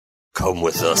Come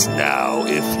with us now,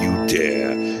 if you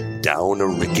dare, down a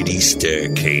rickety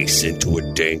staircase into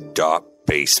a dank, dark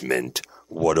basement.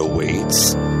 What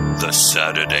awaits? The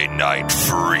Saturday Night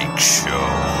Freak Show.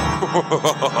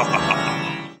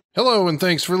 Hello, and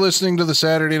thanks for listening to the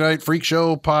Saturday Night Freak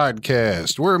Show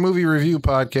podcast. We're a movie review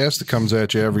podcast that comes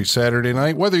at you every Saturday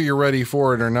night, whether you're ready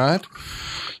for it or not.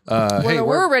 Whether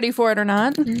we're ready for it or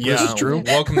not. Yeah, this is true.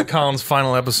 Welcome to Colin's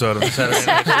final episode of the Saturday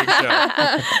Night Freak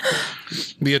Show.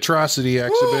 The Atrocity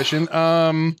Exhibition.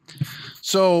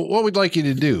 So what we'd like you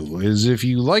to do is, if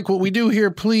you like what we do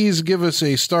here, please give us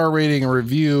a star rating, a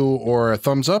review, or a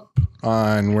thumbs up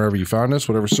on wherever you found us,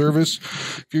 whatever service.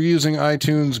 If you're using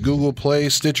iTunes, Google Play,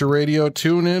 Stitcher Radio,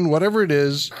 TuneIn, whatever it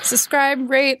is. Subscribe,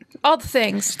 rate, all the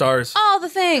things. Stars. All the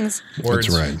things. Words.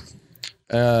 That's right.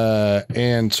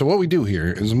 And so what we do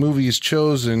here is a movie is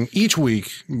chosen each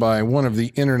week by one of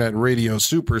the internet radio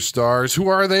superstars. Who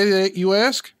are they, you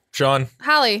ask? Sean.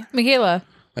 Holly. Michaela.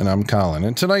 And I'm Colin.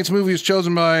 And tonight's movie is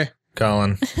chosen by...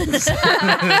 Colin.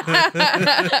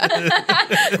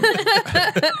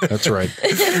 That's right.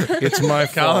 It's my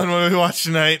fault. Colin, what do we watch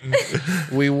tonight?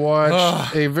 We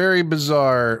watched a very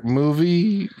bizarre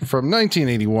movie from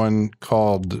 1981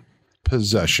 called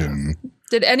Possession.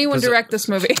 Did anyone direct this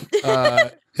movie?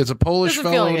 It's a Polish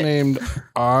fellow named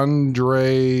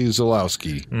Andrzej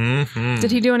Zulawski. Mm-hmm.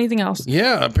 Did he do anything else?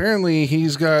 Yeah, apparently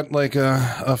he's got like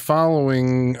a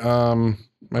following. Of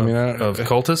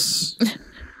cultists?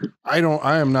 I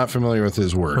am not familiar with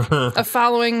his work. A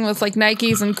following with like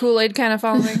Nikes and Kool-Aid kind of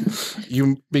following?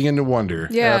 You begin to wonder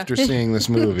after seeing this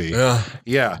movie.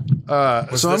 Yeah.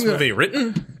 Was this movie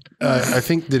written? I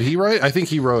think, did he write? I think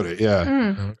he wrote it,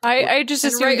 yeah. I just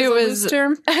assumed it was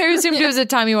it was a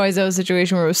Tommy Wiseau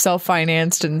situation where it was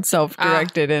self-financed and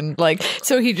self-directed and like,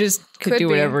 so he just could do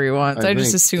whatever he wants. I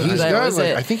just assumed that was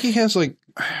it. I think he has like,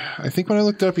 I think when I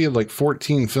looked up, he had like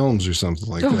 14 films or something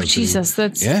like that. Oh, Jesus,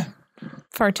 that's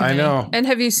far too many. I know. And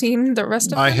have you seen the rest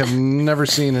of them? I have never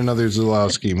seen another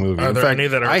Zulawski movie. Are there any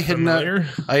that are familiar?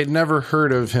 I had never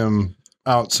heard of him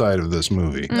outside of this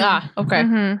movie.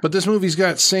 Okay. But this movie's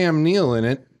got Sam Neill in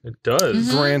it. It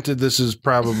does. Granted, this is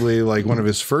probably like one of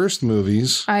his first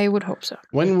movies. I would hope so.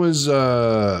 When was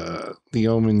The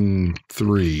Omen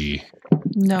 3?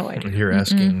 No idea. You're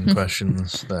asking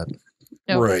questions that...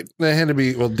 Nope. Right. That had to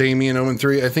be, Damien Omen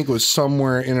 3, I think was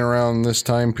somewhere in around this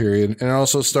time period. And it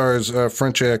also stars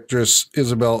French actress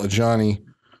Isabelle Adjani,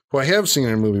 who I have seen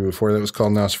in a movie before that was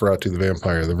called Nosferatu the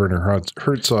Vampire, the Werner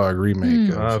Herzog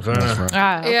remake of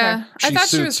Nosferatu. Okay. Yeah. I thought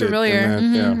she was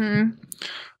familiar.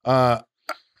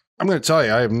 I'm going to tell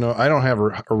you, I don't have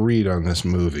a read on this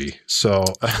movie. So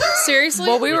seriously?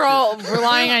 Well, we were all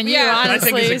relying on you, honestly. I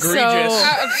think it's egregious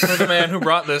for the man who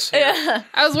brought this here. Yeah.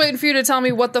 I was waiting for you to tell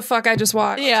me what the fuck I just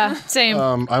watched. Yeah, same.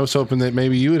 I was hoping that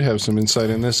maybe you would have some insight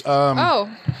in this.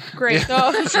 Great.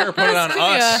 Oh, sure, put it on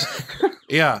us.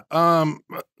 Yeah.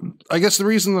 I guess the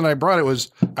reason that I brought it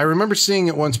was I remember seeing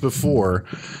it once before,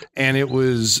 and it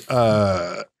was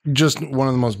just one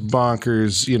of the most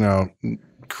bonkers,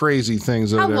 crazy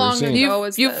things that I've ever seen.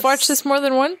 You've watched this more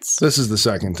than once? This is the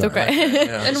second time. Okay.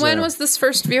 And when was this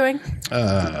first viewing?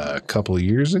 A couple of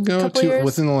years ago.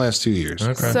 Within the last 2 years.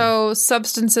 Okay. So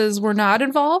substances were not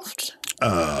involved?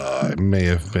 I may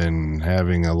have been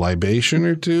having a libation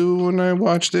or two when I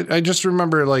watched it. I just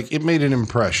remember, it made an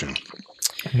impression.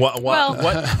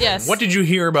 Yes. What did you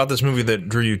hear about this movie that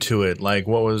drew you to it? Like,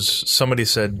 what was, somebody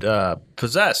said,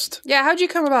 possessed. Yeah, how'd you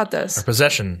come about this? Or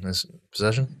possession. Is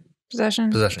possession?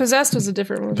 Possession. Possessed was a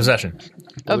different movie. Possession.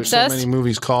 There's so many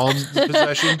movies called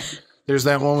Possession. There's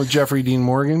that one with Jeffrey Dean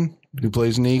Morgan, who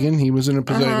plays Negan. He was in a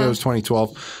Possession. That was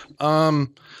 2012. I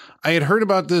had heard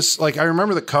about this. I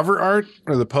remember the cover art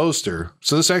or the poster.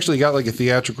 So this actually got a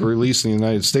theatrical release in the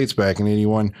United States back in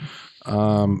 81.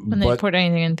 When they put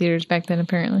anything in theaters back then,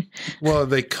 apparently. Well,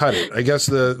 they cut it. I guess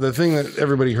the thing that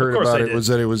everybody heard about it was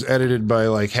that it was edited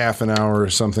by half an hour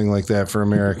or something like that for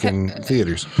American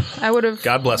theaters. I would have.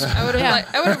 God bless. I would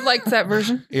have liked that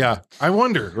version. Yeah, I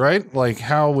wonder, right?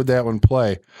 How would that one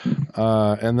play?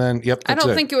 And then, yep. I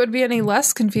don't think it would be any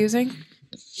less confusing.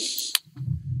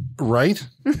 Right?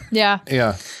 Yeah.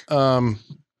 Yeah. And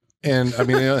I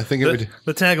mean, I think it would.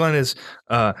 The tagline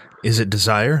is it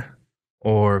desire?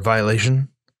 Or violation,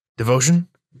 devotion,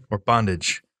 or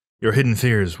bondage? Your hidden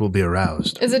fears will be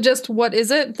aroused. Is it just, what is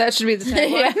it? That should be the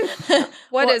tagline.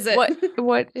 What is it?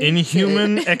 What is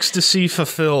Inhuman ecstasy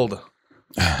fulfilled.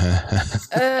 Sure.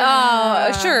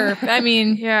 I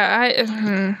mean, yeah,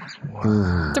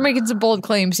 they're making some bold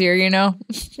claims here,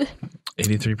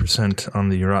 83% on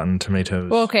the Rotten Tomatoes.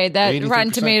 Well, okay, that 83%.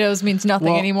 Rotten Tomatoes means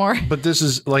nothing anymore. But this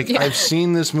is like, I've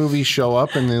seen this movie show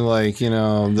up in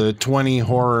the 20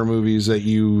 horror movies that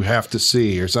you have to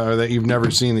see or something that you've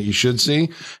never seen that you should see.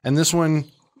 And this one,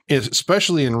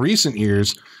 especially in recent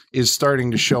years, is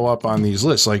starting to show up on these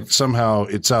lists. Like somehow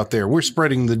it's out there. We're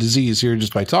spreading the disease here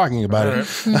just by talking about it.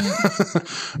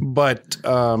 But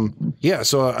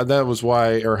so that was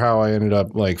why or how I ended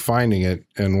up like finding it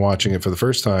and watching it for the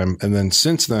first time. And then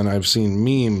since then I've seen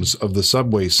memes of the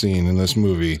subway scene in this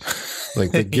movie.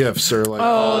 Like the GIFs are like,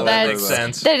 that makes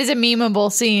sense. That is a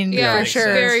memeable scene for sure.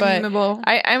 Very memeable.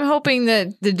 I'm hoping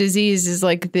that the disease is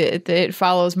like the It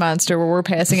Follows monster where we're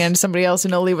passing it on to somebody else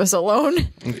and they'll leave us alone.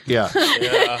 Yeah.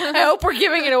 I hope we're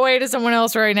giving it away to someone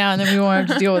else right now and then we won't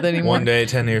have to deal with it anymore. One day,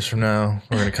 10 years from now,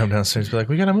 we're going to come downstairs and be like,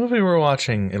 we got a movie we're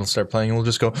watching. It'll start playing and we'll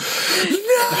just go,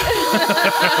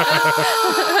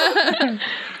 no!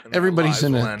 Everybody's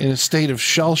in a state of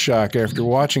shell shock after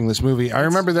watching this movie. I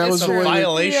remember that was a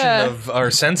violation of our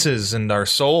senses and our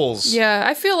souls. Yeah,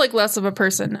 I feel like less of a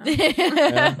person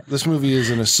now. This movie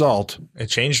is an assault. It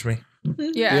changed me.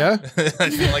 Yeah. I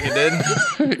feel like it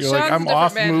did. You're like, I'm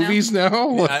off movies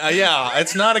now. Yeah,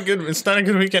 it's not a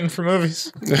good weekend for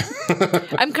movies.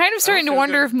 I'm kind of starting to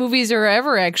wonder if movies are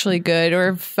ever actually good, or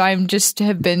if I'm just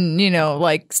have been,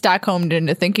 like Stockholmed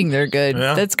into thinking they're good.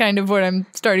 Yeah. That's kind of what I'm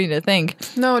starting to think.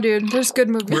 No, dude, there's good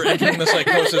movies. We're entering the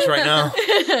psychosis right now.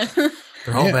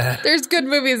 They're all bad. There's good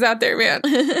movies out there, man.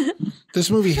 This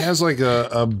movie has like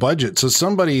a budget. So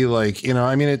somebody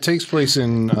it takes place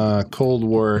in Cold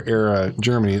War era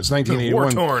Germany. It's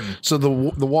 1981. War-torn. So the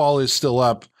wall is still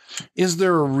up. Is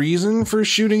there a reason for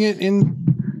shooting it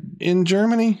in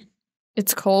Germany?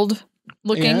 It's cold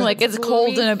looking, like it's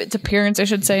cold in its appearance, I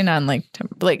should say, not like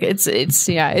it's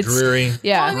dreary.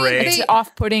 Yeah, it's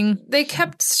off-putting. They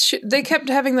kept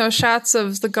having those shots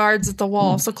of the guards at the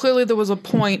wall, so clearly there was a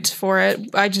point for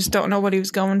it. I just don't know what he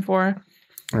was going for.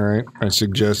 All right, I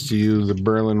suggest to you the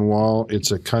Berlin Wall.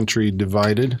 It's a country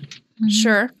divided. Mm-hmm.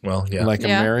 Sure. Well, yeah, like a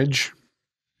marriage.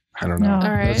 I don't know. No.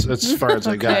 All right. That's as far as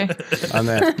I got on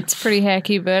that. It's pretty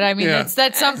hacky, but I mean,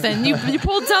 that's something. You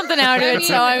pulled something out of it,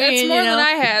 so I mean, it's more than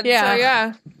I had. Yeah. So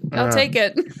yeah, I'll take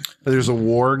it. There's a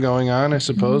war going on, I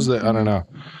suppose. That I don't know.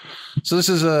 So this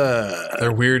is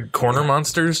they're weird corner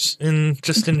monsters in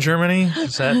Germany.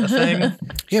 Is that a thing?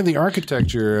 Yeah, the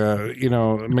architecture.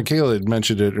 Michaela had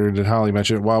mentioned it, or did Holly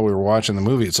mention it while we were watching the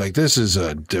movie? It's like this is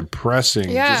a depressing,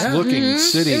 just looking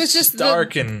city. It was just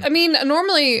dark and. I mean,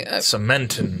 normally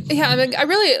cement and. Yeah, I mean, I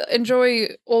really enjoy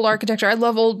old architecture. I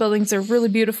love old buildings; they're really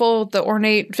beautiful, the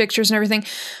ornate fixtures and everything.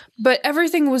 But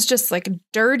everything was just like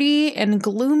dirty and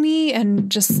gloomy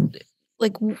and just.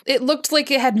 Like it looked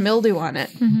like it had mildew on it,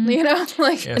 mm-hmm.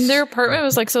 Yes. And their apartment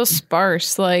was like so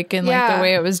sparse, like and like the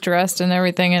way it was dressed and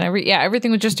everything, and everything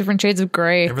was just different shades of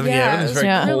gray. Everything's very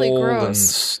cold really gross and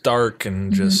stark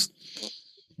and just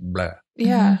blah.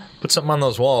 Yeah, put something on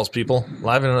those walls, people.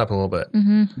 Liven it up a little bit.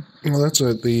 Mm-hmm. Well, that's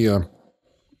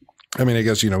I mean, I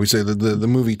guess, we say that the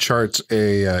movie charts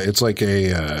it's like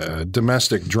a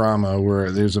domestic drama where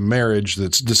there's a marriage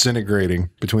that's disintegrating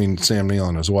between Sam Neill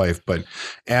and his wife. But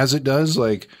as it does,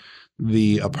 like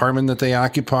the apartment that they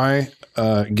occupy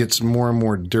gets more and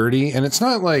more dirty. And it's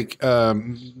not like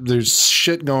there's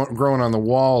shit growing on the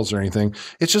walls or anything.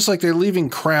 It's just like they're leaving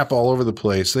crap all over the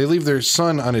place. They leave their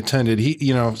son unattended.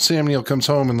 Sam Neill comes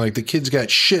home and like the kid's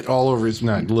got shit all over his,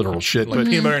 not literal shit, like but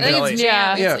peanut butter and jelly.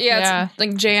 It's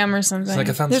like jam or something.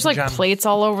 It's like there's like jam. Plates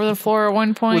all over the floor at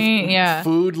one point. With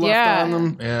food left on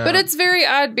them. Yeah. But it's very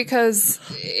odd because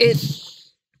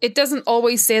it doesn't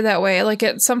always stay that way. Like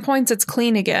at some points it's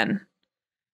clean again.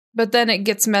 But then it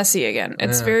gets messy again.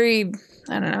 It's very,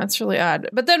 I don't know, it's really odd.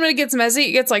 But then when it gets messy,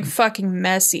 it gets like fucking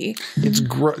messy. It's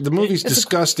the movie's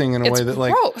disgusting in a way that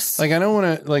like, gross. Like I don't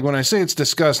want to, like when I say it's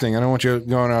disgusting, I don't want you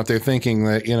going out there thinking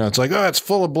that, it's like, oh, it's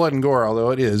full of blood and gore,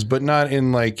 although it is, but not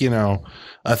in like,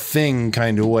 a thing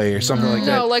kind of way or something like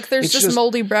that. No, like there's just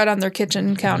moldy bread on their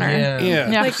kitchen counter.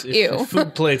 Yeah. Like, ew.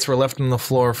 Food plates were left on the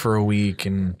floor for a week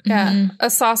and. Yeah. A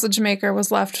sausage maker was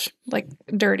left like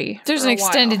dirty. There's an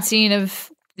extended scene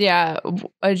of,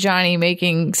 Adjani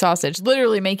making sausage,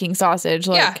 literally making sausage.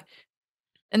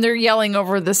 And they're yelling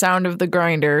over the sound of the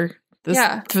grinder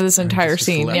for this entire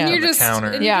scene. And you're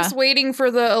just waiting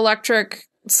for the electric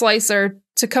slicer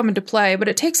to come into play, but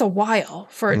it takes a while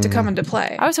for it to come into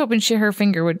play. I was hoping her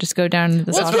finger would just go down into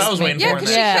the sausage. That's what I was waiting for.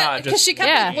 Because she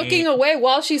kept looking away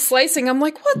while she's slicing. I'm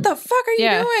like, what the fuck are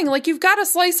you doing? Like, you've got a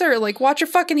slicer. Like, watch your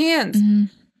fucking hands. Mm-hmm.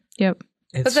 Yep.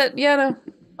 But that,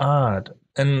 odd.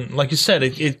 And like you said,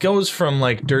 it goes from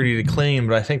like dirty to clean,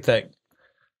 but I think that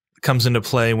comes into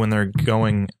play when they're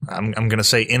going, I'm going to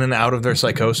say, in and out of their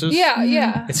psychosis.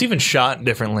 Yeah. It's even shot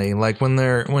differently. Like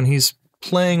when he's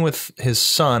playing with his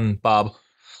son, Bob.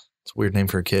 It's a weird name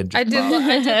for a kid. I did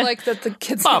like that the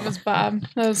kid's name was Bob.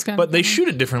 That was kind of But they shoot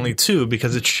it differently too,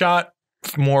 because it's shot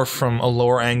more from a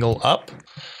lower angle up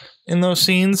in those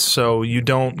scenes, so you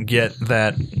don't get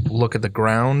that look at the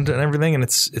ground and everything. And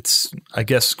it's I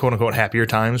guess, quote unquote, happier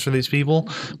times for these people.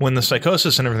 When the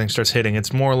psychosis and everything starts hitting,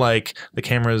 it's more like the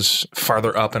camera's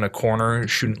farther up in a corner,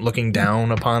 looking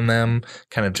down upon them,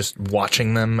 kind of just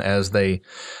watching them as they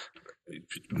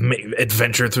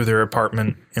adventure through their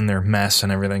apartment in their mess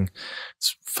and everything.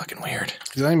 It's fucking weird.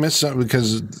 Did I miss something?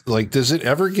 Because like, does it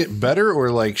ever get better, or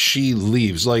like she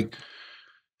leaves? Like,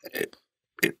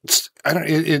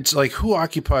 it's like, who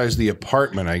occupies the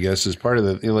apartment, I guess, is part of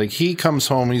the, like, he comes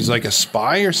home, he's like a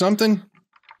spy or something.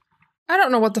 I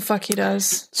don't know what the fuck he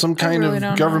does. Some kind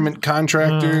of government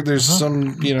contractor. There's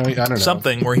some, I don't know.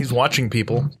 Something where he's watching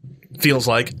people. Feels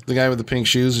like the guy with the pink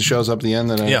shoes who shows up at the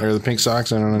end, or the pink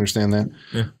socks. I don't understand that.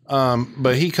 Yeah.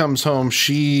 But he comes home.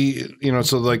 She,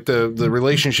 so like the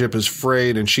relationship is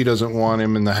frayed, and she doesn't want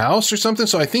him in the house or something.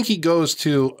 So I think he goes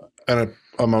to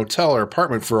a motel or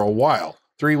apartment for a while,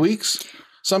 3 weeks,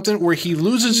 something, where he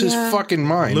loses his fucking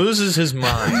mind. Loses his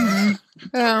mind.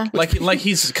 Yeah. Like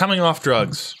he's coming off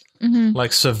drugs. Mm-hmm.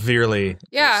 Like severely,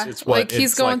 it's what like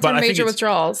he's going through major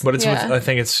withdrawals. But I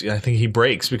think he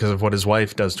breaks because of what his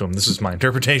wife does to him. This is my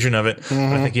interpretation of it.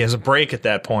 Mm-hmm. I think he has a break at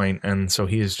that point, and so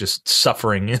he is just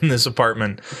suffering in this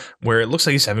apartment where it looks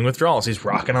like he's having withdrawals. He's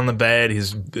rocking on the bed.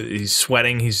 He's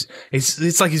sweating.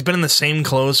 It's like he's been in the same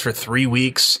clothes for 3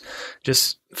 weeks.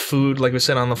 Just food, like we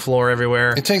said, on the floor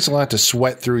everywhere. It takes a lot to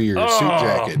sweat through your suit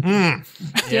jacket.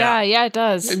 Yeah, it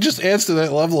does. It just adds to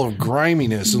that level of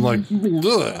griminess, and like,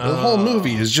 the whole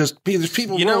movie is just, there's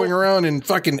people rolling around in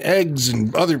fucking eggs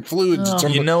and other fluids.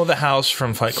 The house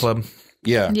from Fight Club?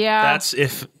 Yeah.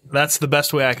 That's the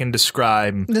best way I can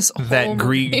describe that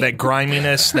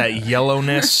griminess, that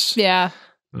yellowness. Yeah.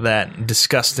 That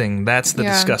disgusting. That's the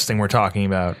disgusting we're talking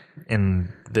about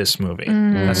in this movie.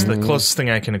 Mm-hmm. That's the closest thing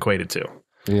I can equate it to.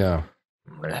 Yeah.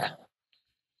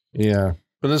 Yeah.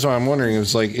 But that's why I'm wondering,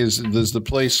 does the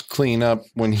place clean up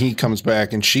when he comes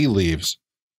back and she leaves?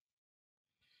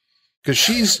 Because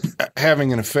she's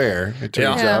having an affair, it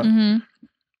turns out,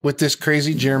 with this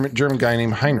crazy German guy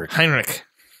named Heinrich.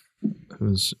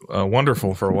 Who's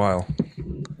wonderful for a while.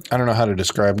 I don't know how to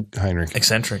describe Heinrich.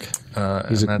 Eccentric.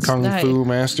 He's a kung fu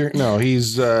master? No,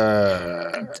 he's...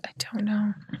 I don't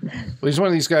know. Well, he's one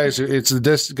of these guys, it's the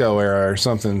disco era or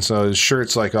something, so his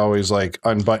shirt's like always like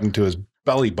unbuttoned to his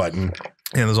belly button.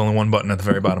 Yeah, there's only one button at the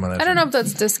very bottom of that. I don't know if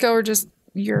that's disco or just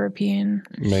European.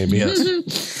 Maybe.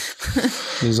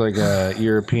 Yes. He's like a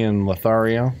European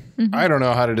Lothario. Mm-hmm. I don't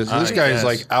know how to do this. This guy is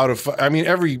like out of... I mean,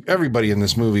 everybody in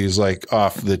this movie is like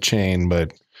off the chain,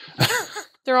 but...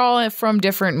 They're all from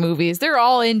different movies. They're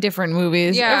all in different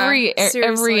movies. Yeah,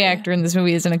 every actor in this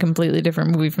movie is in a completely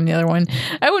different movie from the other one.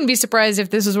 I wouldn't be surprised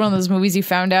if this was one of those movies you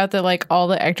found out that like all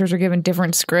the actors are given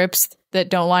different scripts that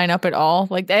don't line up at all.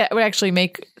 Like that would actually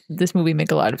make this movie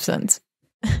make a lot of sense.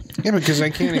 Yeah, because I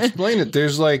can't explain it.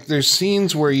 There's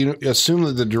scenes where you assume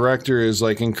that the director is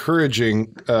like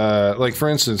encouraging, like for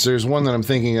instance, there's one that I'm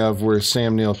thinking of where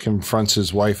Sam Neill confronts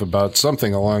his wife about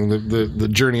something along the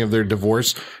journey of their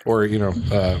divorce or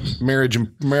marriage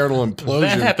and marital implosion.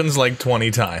 That happens like 20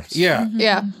 times. Yeah,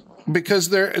 yeah. Because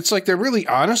they're really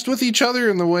honest with each other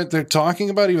in the way they're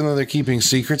talking about, even though they're keeping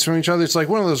secrets from each other. It's like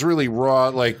one of those really raw.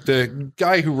 Like the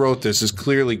guy who wrote this is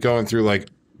clearly going through like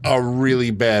a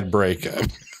really bad breakup.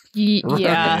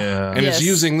 Yeah. And it's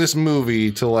using this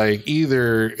movie to like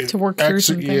either to work through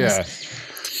some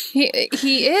things. Yeah.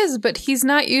 He is, but he's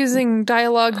not using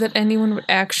dialogue that anyone would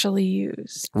actually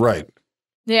use. Right.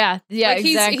 Yeah, like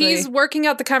exactly. He's working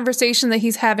out the conversation that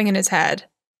he's having in his head.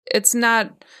 It's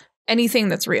not anything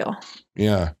that's real.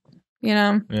 Yeah.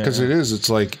 Because it's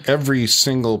like every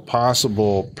single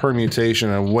possible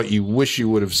permutation of what you wish you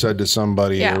would have said to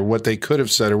somebody or what they could have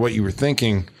said or what you were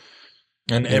thinking.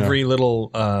 And every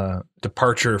little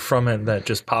departure from it that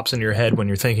just pops into your head when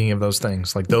you're thinking of those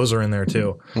things. Like those are in there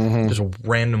too. Mm-hmm. Just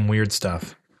random weird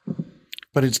stuff.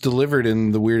 But it's delivered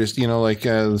in the weirdest, like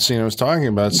the scene I was talking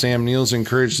about. Sam Neill's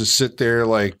encouraged to sit there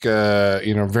like,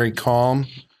 very calm,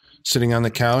 sitting on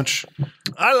the couch.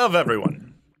 I love everyone.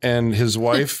 And his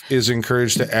wife is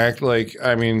encouraged to act like,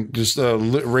 just a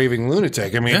raving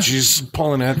lunatic. She's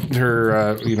pulling at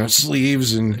her,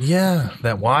 sleeves and... Yeah,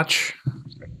 that watch.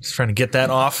 She's trying to get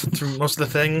that off through most of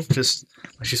the thing. Just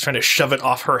she's trying to shove it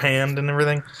off her hand and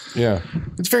everything. Yeah.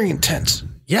 It's very intense.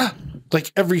 Yeah.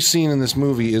 Like every scene in this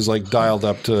movie is like dialed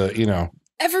up to,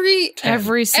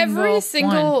 Every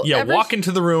single Yeah, every- walk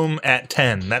into the room at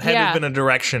 10. That had to have been a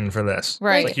direction for this.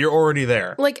 Right. Like, you're already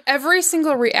there. Like every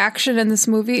single reaction in this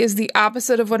movie is the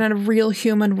opposite of what a real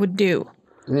human would do.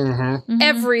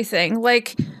 Everything.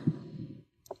 Like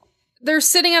they're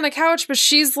sitting on a couch, but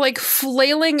she's like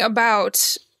flailing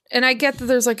about. And I get that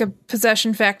there's like a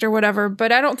possession factor, whatever,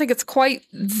 but I don't think it's quite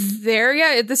there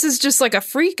yet. This is just like a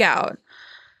freak out.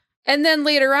 And then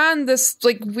later on, this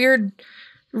like weird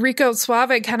Rico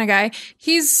Suave kind of guy,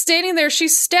 he's standing there,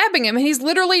 she's stabbing him, and he's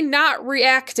literally not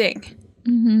reacting.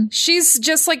 She's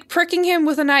just like pricking him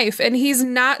with a knife, and he's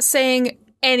not saying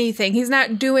anything. He's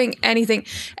not doing anything.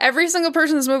 Every single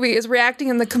person in this movie is reacting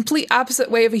in the complete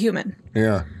opposite way of a human.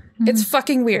 Yeah. It's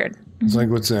fucking weird. It's like,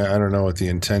 I don't know what the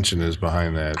intention is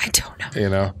behind that. I don't know. You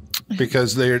know?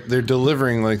 Because they're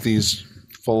delivering like these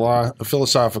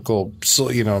philosophical,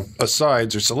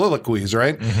 asides or soliloquies,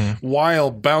 right? While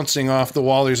bouncing off the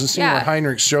wall. There's a scene where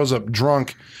Heinrich shows up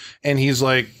drunk, and he's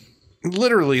like,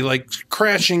 literally like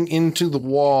crashing into the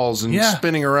walls and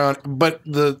spinning around. But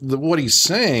the what he's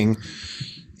saying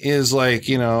is like,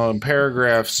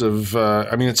 paragraphs of,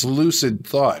 it's lucid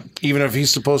thought. Even if he's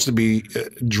supposed to be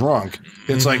drunk,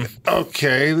 it's like,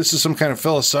 okay, this is some kind of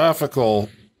philosophical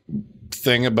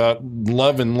thing about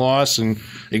love and loss and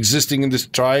existing in this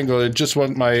triangle. I just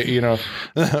want my,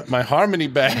 my harmony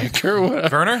back or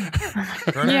whatever. Werner?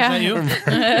 Werner, is that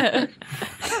you?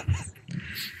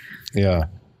 Yeah.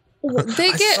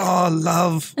 They get saw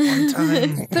love one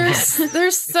time.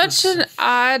 there's such an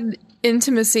odd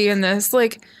intimacy in this.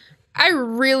 Like, I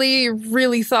really,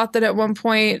 really thought that at one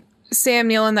point Sam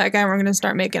Neill and that guy were going to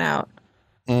start making out.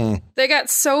 They got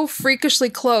so freakishly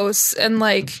close, and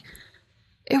like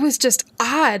it was just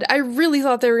odd. I really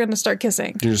thought they were going to start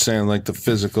kissing. You're saying like the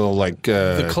physical, like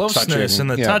the closeness touching. and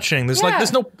the touching.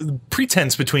 There's no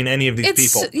pretense between any of these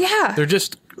people. Yeah.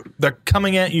 They're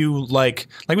coming at you like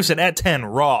we said, at 10,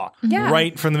 raw,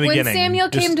 right from the beginning. When Samuel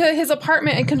came to his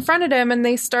apartment and confronted him, and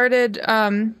they started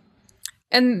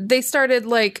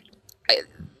like,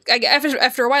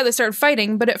 after a while they started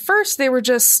fighting, but at first they were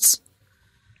just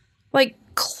like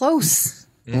close.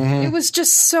 It was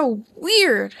just so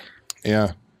weird.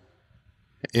 Yeah.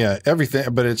 Yeah,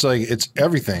 everything, but it's like, it's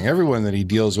everything. Everyone that he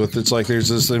deals with, it's like there's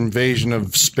this invasion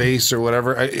of space or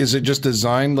whatever. Is it just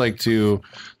designed like to,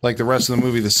 like the rest of the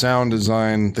movie, the sound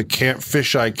design, the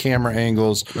fisheye camera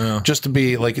angles, just to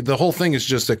be like, the whole thing is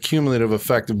just a cumulative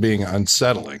effect of being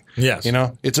unsettling. Yes.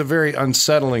 It's a very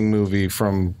unsettling movie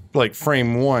from like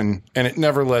frame one, and it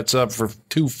never lets up for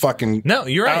two fucking No,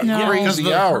 you're right.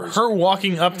 crazy hours. Her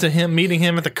walking up to him, meeting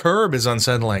him at the curb is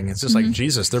unsettling. It's just like,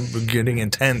 Jesus, they're getting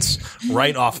intense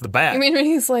right off the bat. I mean, when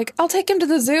he's like, I'll take him to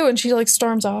the zoo, and she like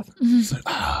storms off.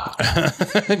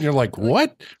 And you're like,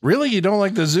 what? Really? You don't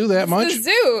like the zoo that much? The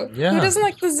zoo. Yeah. Who doesn't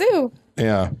like the zoo?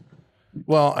 Yeah.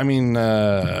 Well, I mean,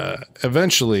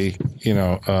 eventually,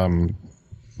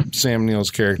 Sam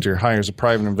Neill's character hires a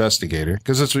private investigator,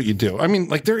 because that's what you do. I mean,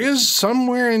 like, there is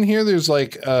somewhere in here, there's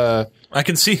like I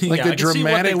can see like the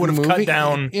dramatic would have movie. cut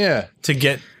down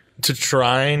to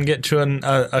try and get to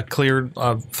a clear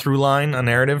through line, a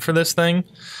narrative for this thing.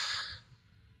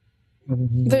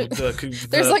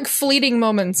 There's like fleeting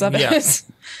moments of it.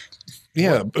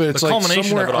 Yeah, but it's like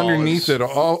somewhere underneath it,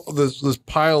 all this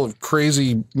pile of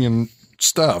crazy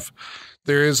stuff.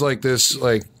 There is like this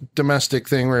like domestic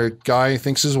thing where a guy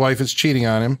thinks his wife is cheating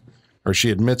on him, or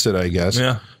she admits it, I guess.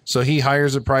 Yeah. So he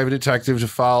hires a private detective to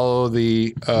follow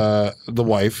the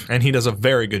wife, and he does a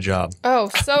very good job. Oh,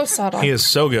 so subtle. He is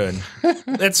so good.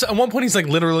 At one point, he's like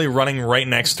literally running right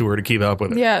next to her to keep up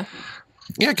with it. Yeah.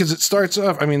 Yeah, because it starts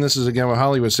off, I mean, this is again what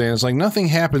Holly was saying. It's like nothing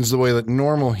happens the way that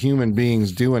normal human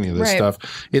beings do any of this stuff.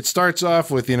 It starts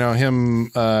off with,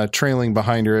 him trailing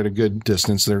behind her at a good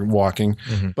distance. They're walking.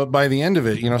 But by the end of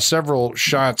it, several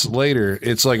shots later,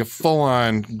 it's like a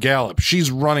full-on gallop.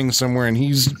 She's running somewhere and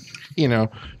he's,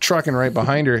 trucking right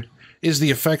behind her. Is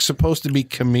the effect supposed to be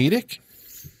comedic?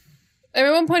 I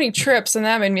mean, at one point he trips, and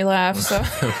that made me laugh. So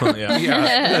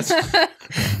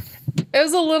it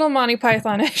was a little Monty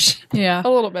Python-ish. Yeah. A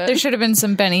little bit. There should have been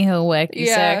some Benny Hill wacky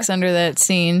sex under that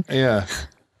scene. Yeah.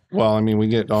 Well, I mean, we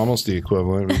get almost the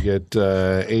equivalent. We get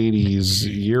 80s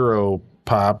Euro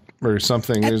pop or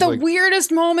something. At the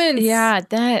weirdest moments. Yeah,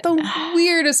 the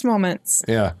weirdest moments.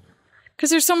 Yeah. Because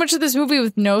there's so much of this movie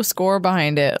with no score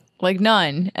behind it. Like,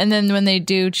 none. And then when they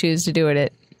do choose to do it,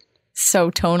 it's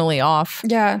so tonally off.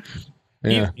 Yeah.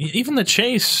 Yeah. Even the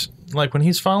chase like when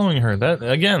he's following her, that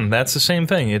again, that's the same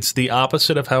thing. It's the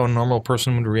opposite of how a normal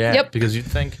person would react. Yep. Because you'd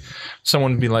think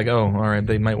someone would be like, oh, all right,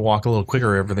 they might walk a little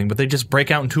quicker or everything, but they just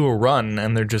break out into a run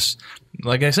and they're just,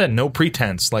 like I said, no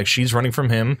pretense. Like she's running from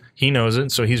him, he knows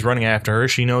it, so he's running after her.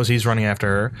 She knows he's running after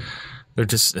her. They're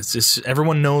just, it's just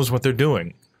everyone knows what they're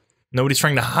doing. Nobody's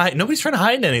trying to hide. Nobody's trying to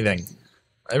hide anything.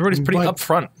 Everybody's pretty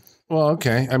upfront. Well,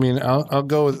 okay. I mean, I'll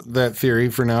go with that theory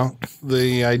for now.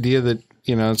 The idea that,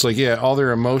 it's like, all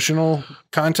their emotional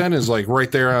content is like right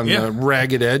there on the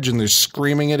ragged edge and they're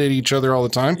screaming it at each other all the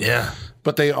time. Yeah.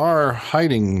 But they are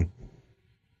hiding.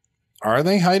 Are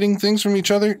they hiding things from each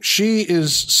other? She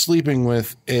is sleeping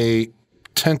with a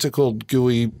tentacled,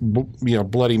 gooey,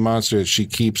 bloody monster that she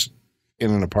keeps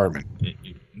in an apartment.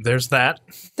 There's that.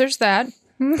 There's that.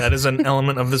 That is an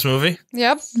element of this movie.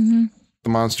 Yep. Mm-hmm. The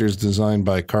monster is designed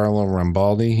by Carlo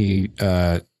Rambaldi. He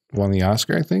won the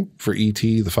Oscar, I think, for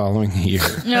E.T. the following year.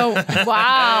 No.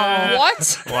 Wow.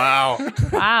 What? Wow.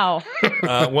 Wow.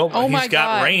 Well, Oh he's my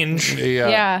got God. range.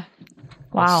 Yeah.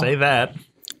 Wow. Say that.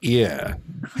 Yeah.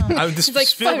 like,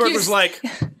 Spielberg fuck you. was like,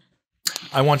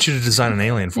 I want you to design an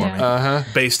alien for me Uh-huh.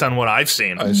 based on what I've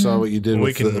seen. I saw what you did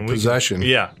with the possession.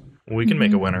 Yeah. We can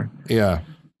make a winner. Yeah.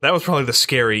 That was probably the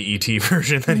scary E.T.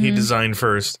 version that he designed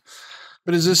first.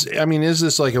 But is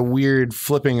this like a weird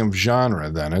flipping of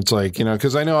genre then? It's like,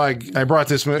 because I know I brought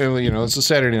this, it's a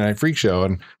Saturday Night Freak Show.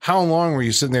 And how long were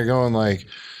you sitting there going like,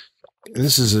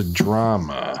 this is a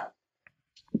drama?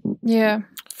 Yeah.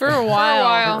 For a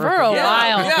while. For a while.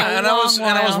 Yeah, A and I was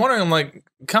long wondering, I'm like,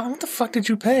 Colin, what the fuck did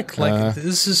you pick? Like,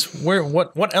 this is where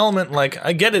what element? Like,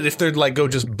 I get it if they're like go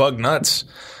just bug nuts.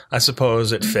 I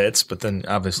suppose it fits, but then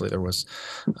obviously there was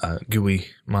gooey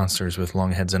monsters with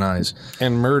long heads and eyes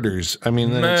And murders. I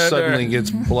mean, then it suddenly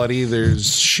gets bloody. There's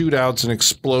shootouts and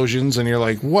explosions, and you're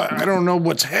like, what? I don't know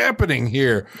what's happening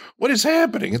here. What is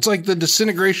happening? It's like the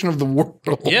disintegration of the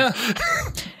world. Yeah,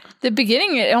 The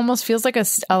beginning, it almost feels like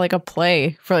a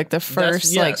play for like the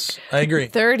first I agree.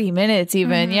 30 minutes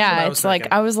even. Yeah, was it's like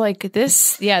thinking. I was like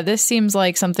this seems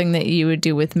like something that you would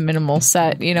do with minimal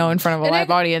set, in front of a And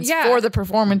live audience for the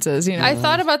performances, I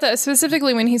thought about that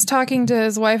specifically when he's talking to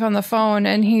his wife on the phone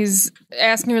and he's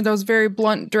asking her those very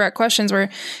blunt, direct questions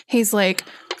where he's like,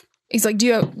 do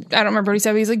you have, I don't remember what he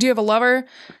said, but he's like, do you have a lover?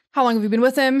 How long have you been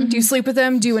with him? Do you sleep with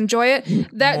him? Do you enjoy it?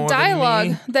 That More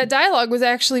than me. dialogue was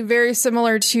actually very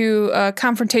similar to a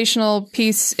confrontational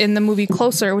piece in the movie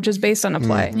Closer, which is based on a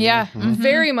play. Yeah.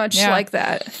 Very much like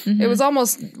that. It was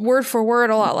almost word for word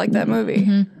a lot like that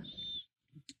movie.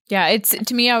 Yeah, it's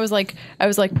to me I was like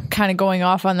kind of going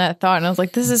off on that thought and I was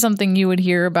like, this is something you would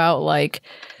hear about like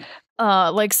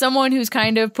someone who's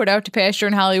kind of put out to pasture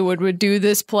in Hollywood would do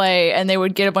this play and they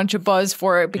would get a bunch of buzz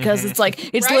for it because it's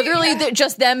like it's Right? literally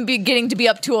just them getting to be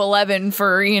up to 11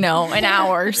 for an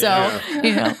hour. So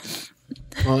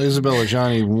Well, Isabelle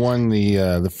Adjani won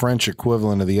the French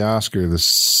equivalent of the Oscar, the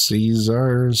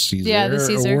Caesar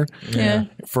Award,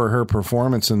 for her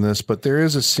performance in this. But there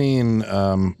is a scene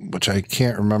which I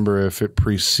can't remember if it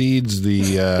precedes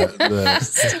the. I'm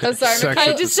sorry,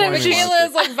 I just said Michaela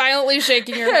is like violently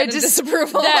shaking her head in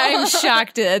disapproval. I'm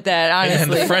shocked at that, honestly.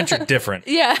 And the French are different.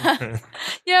 Yeah,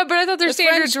 but I thought their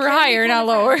standards were higher, not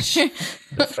lower.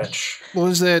 The French. Well,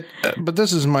 is that? But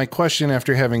this is my question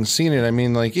after having seen it. I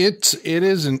mean, like it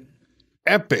is an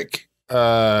epic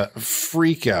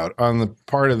freak out on the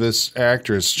part of this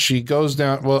actress. She goes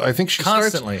down. Well, I think she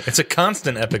Constantly. It's a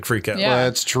constant epic freak out. Yeah. Well,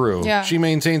 that's true. Yeah. She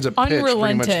maintains a pitch pretty much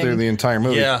Unrelenting. through the entire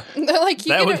movie. Yeah. They're like,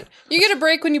 you get a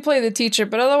break when you play the teacher,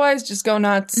 but otherwise just go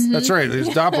nuts. That's right. There's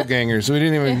doppelgangers. We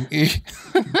didn't even.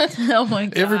 Oh my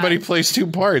god! Everybody plays two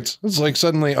parts. It's like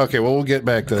suddenly, okay, well, we'll get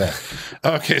back to that.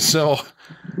 Okay, so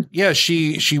yeah,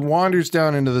 she wanders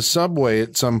down into the subway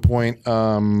at some point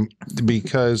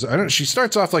because I don't. She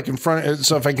starts off like in front.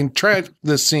 So if I can track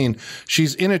this scene,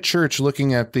 she's in a church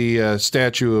looking at the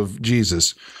statue of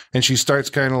Jesus, and she starts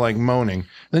kind of like moaning.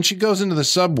 Then she goes into the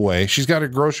subway. She's got her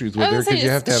groceries with her because you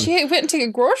have to have. She went to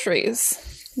get groceries.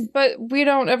 But we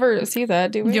don't ever see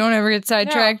that, do we? You don't ever get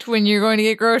sidetracked when you're going to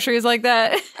get groceries like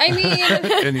that. I mean,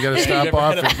 And you got to stop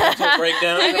off. And,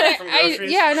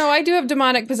 I do have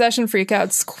demonic possession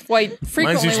freakouts quite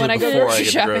frequently usually when I go before grocery I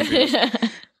shopping. get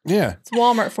groceries. yeah. It's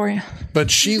Walmart for you. But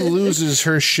she loses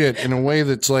her shit in a way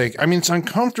that's like, I mean, it's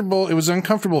uncomfortable. It was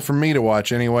uncomfortable for me to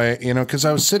watch anyway, because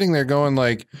I was sitting there going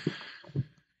like,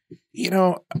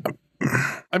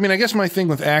 I mean, I guess my thing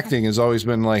with acting has always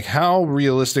been like, how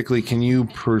realistically can you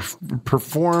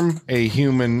perform a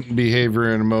human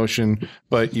behavior and emotion,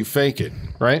 but you fake it,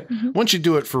 right? Once you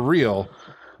do it for real,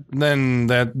 then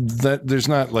that there's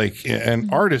not like an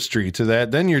artistry to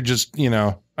that. Then you're just,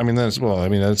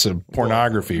 that's a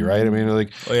pornography, right? I mean,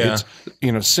 like it's,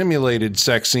 simulated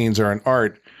sex scenes are an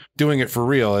art. Doing it for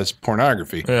real is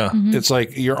pornography. Yeah. It's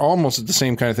like you're almost at the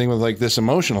same kind of thing with like this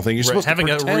emotional thing. You're supposed having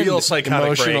to a pretend real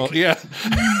psychotic break. Yeah.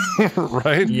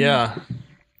 Right? Yeah.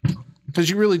 Because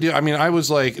you really do. I mean, I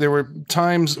was like, there were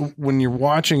times when you're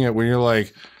watching it when you're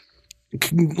like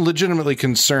legitimately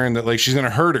concerned that like she's going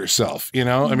to hurt herself,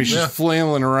 I mean, she's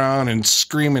flailing around and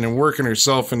screaming and working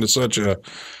herself into such a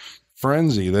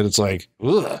frenzy that it's like,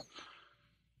 ugh.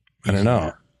 I don't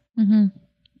know. Mm-hmm.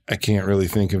 I can't really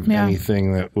think of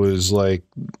anything that was like,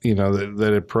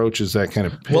 that approaches that kind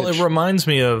of pitch. Well, it reminds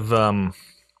me of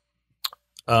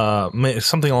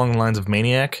something along the lines of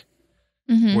Maniac,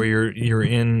 where you're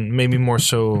in maybe more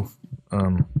so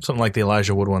something like the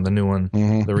Elijah Wood one, the new one,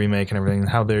 the remake and everything.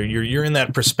 How you're in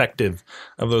that perspective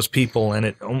of those people,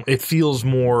 and it feels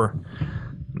more.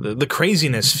 The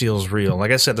craziness feels real. Like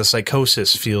I said, the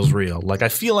psychosis feels real. Like I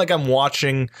feel like I'm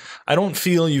watching. I don't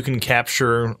feel you can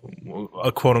capture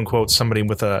a quote unquote somebody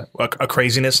with a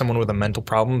craziness, someone with a mental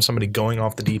problem, somebody going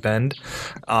off the deep end.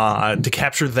 To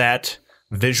capture that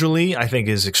visually, I think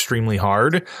is extremely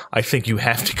hard. I think you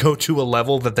have to go to a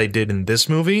level that they did in this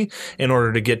movie in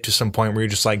order to get to some point where you're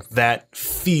just like, that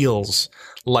feels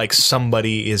like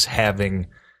somebody is having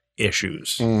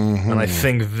issues. And I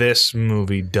think this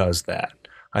movie does that.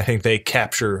 I think they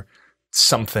capture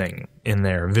something in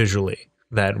there visually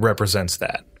that represents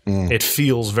that. It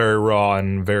feels very raw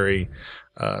and very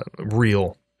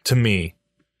real to me.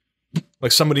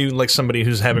 Like somebody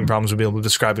who's having problems would be able to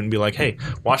describe it and be like, "Hey,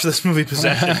 watch this movie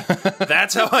Possession."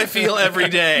 That's how I feel every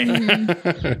day.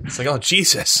 It's like, oh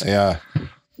Jesus, yeah,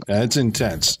 it's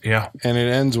intense. Yeah, and it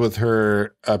ends with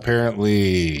her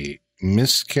apparently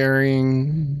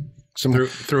miscarrying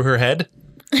through her head.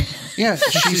 Yeah,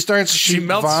 she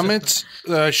melts. vomits,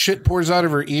 shit pours out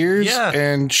of her ears,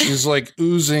 and she's like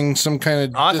oozing some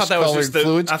kind of discolored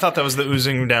fluids. I thought that was the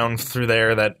oozing down through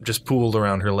there that just pooled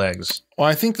around her legs. Well,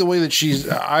 I think the way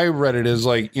that I read it is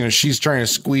like, she's trying to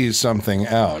squeeze something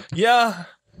out. Yeah.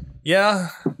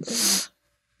 That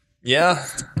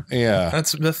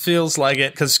feels like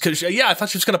it because I thought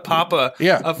she was gonna pop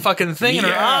a fucking thing in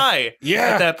her eye. Yeah.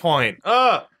 At that point.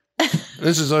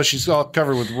 This is she's all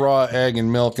covered with raw egg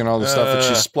and milk and all the stuff that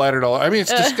she splattered all. I mean,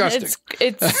 it's disgusting.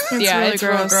 It's really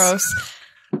gross.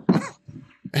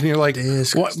 And you're like,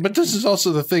 what? But this is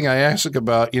also the thing I ask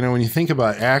about, when you think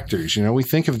about actors, we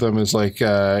think of them as like,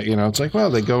 it's like,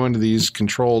 well, they go into these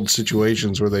controlled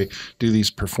situations where they do these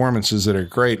performances that are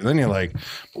great. And then you're like,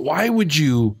 why would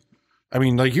you? I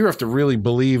mean, like you have to really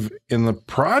believe in the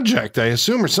project, I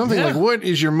assume, or something. Like, what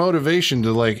is your motivation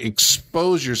to like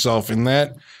expose yourself in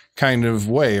that kind of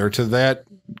way or to that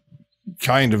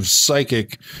kind of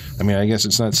psychic? I mean, I guess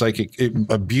it's not psychic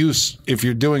abuse if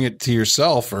you're doing it to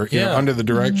yourself or under the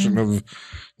direction of,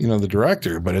 the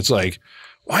director. But it's like,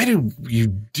 why do you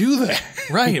do that?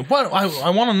 Right. What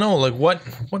I want to know, like, what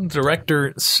the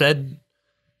director said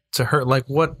to her, like,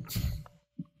 what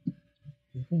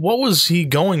was he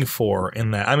going for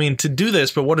in that? I mean, to do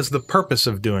this, but what is the purpose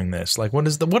of doing this? Like, what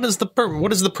is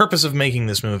the purpose of making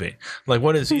this movie? Like,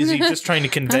 is he just trying to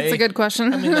convey? That's a good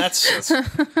question. I mean,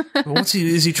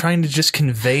 is he trying to just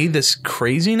convey this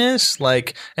craziness?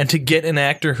 Like, and to get an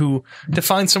actor to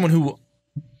find someone who,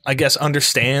 I guess,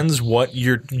 understands what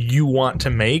you want to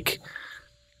make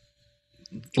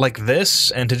like this,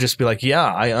 and to just be like,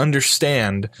 yeah, I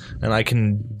understand, and I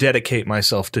can dedicate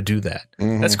myself to do that.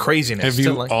 That's craziness. Have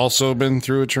you also been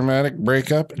through a traumatic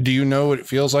breakup? Do you know what it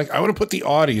feels like? I want to put the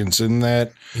audience in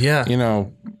that,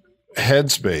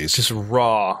 headspace. Just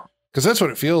raw. Because that's what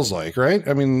it feels like, right?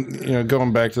 I mean,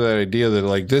 going back to that idea that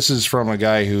like this is from a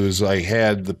guy who's like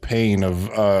had the pain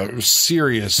of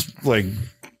serious like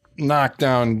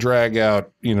knockdown, drag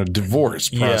out, divorce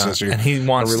process, and he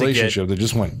wants a relationship that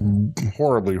just went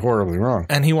horribly, horribly wrong.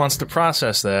 And he wants to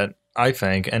process that, I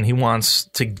think, and he wants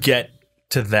to get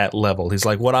to that level. He's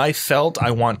like, what I felt,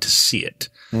 I want to see it.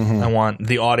 I want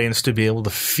the audience to be able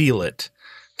to feel it,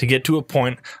 to get to a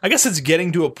point. I guess it's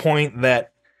getting to a point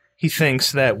that he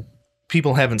thinks that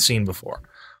people haven't seen before.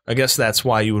 I guess that's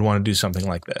why you would want to do something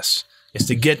like this, is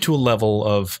to get to a level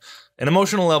of an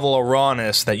emotional level of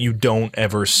rawness that you don't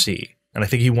ever see. And I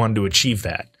think he wanted to achieve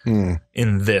that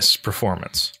in this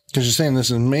performance. Because you're saying this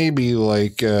is maybe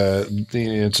like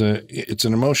it's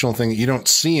an emotional thing that you don't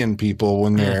see in people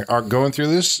when they are going through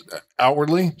this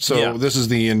outwardly. So this is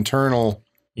the internal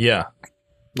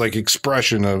like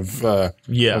expression of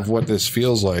what this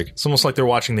feels like. It's almost like they're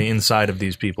watching the inside of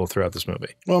these people throughout this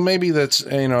movie. Well, maybe that's,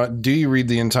 do you read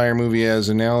the entire movie as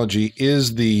analogy?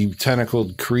 Is the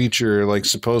tentacled creature like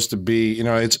supposed to be,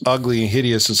 it's ugly and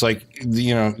hideous. It's like,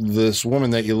 this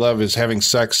woman that you love is having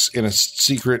sex in a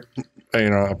secret,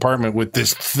 apartment with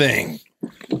this thing,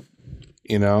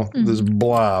 this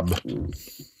blob.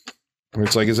 Where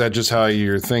it's like, is that just how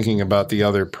you're thinking about the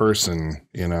other person,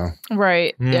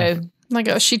 Right. Yeah. Like,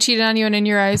 oh, she cheated on you, and in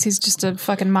your eyes, he's just a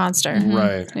fucking monster.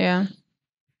 Right. Yeah.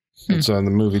 And so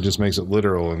the movie just makes it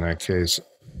literal in that case.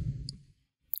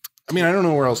 I mean, I don't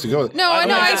know where else to go. No,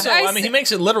 I mean, he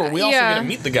makes it literal. We also get to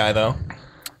meet the guy, though.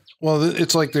 Well,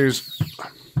 it's like there's...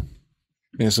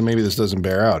 so maybe this doesn't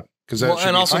bear out.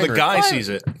 And also the guy sees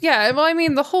it. Yeah, well, I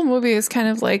mean, the whole movie is kind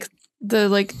of like the,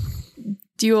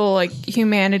 dual,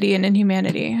 humanity and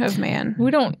inhumanity of man. We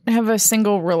don't have a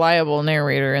single reliable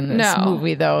narrator in this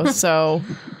movie, though, so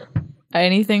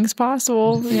anything's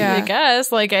possible. Yeah. I guess.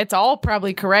 It's all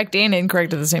probably correct and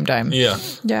incorrect at the same time. Yeah.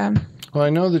 Yeah. Well,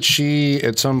 I know that she,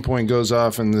 at some point, goes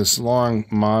off in this long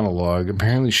monologue.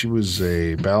 Apparently, she was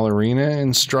a ballerina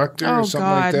instructor or something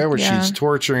like that, where she's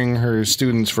torturing her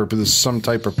students for some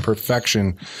type of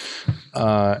perfection.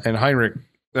 And Heinrich...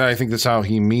 I think that's how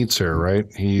he meets her, right?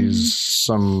 He's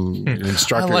some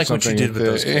instructor. I like or something what you did with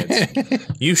those kids.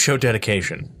 You show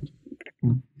dedication.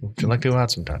 Would you like to go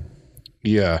out sometime?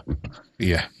 Yeah.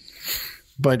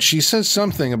 But she says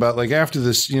something about after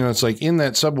this, it's like in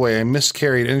that subway I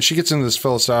miscarried, and she gets into this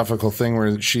philosophical thing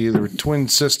where there were twin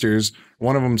sisters.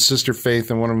 One of them Sister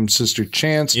Faith and one of them Sister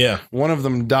Chance. Yeah. One of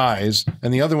them dies,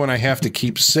 and the other one I have to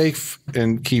keep safe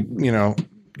and keep,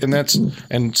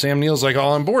 and Sam Neill's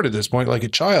all on board at this point, like a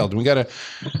child.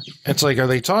 It's like, are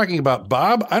they talking about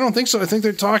Bob? I don't think so. I think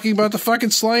they're talking about the fucking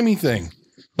slimy thing.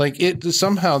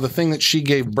 Somehow the thing that she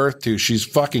gave birth to, she's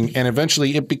fucking, and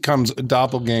eventually it becomes a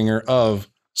doppelganger of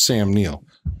Sam Neill.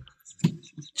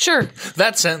 Sure.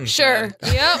 That sentence. Sure.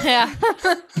 Man. Yep. Yeah.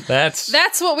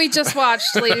 That's what we just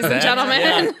watched, ladies and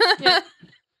gentlemen. Yeah.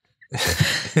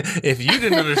 If you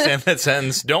didn't understand that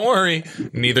sentence, don't worry.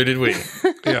 Neither did we.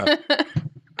 Yeah.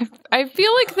 I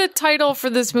feel like the title for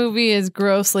this movie is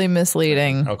grossly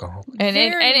misleading. Alcohol. And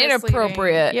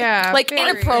inappropriate. Yeah.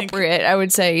 Inappropriate, I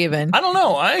would say, even. I don't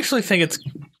know. I actually think it's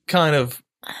kind of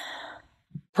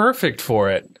perfect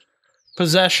for it.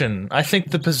 Possession. I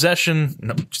think the possession...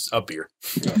 No, just a beer.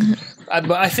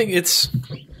 I think it's...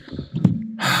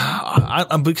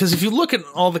 because if you look at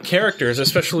all the characters,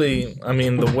 especially,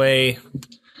 the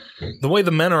way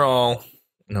the men are all...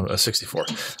 No, 64.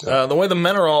 The way the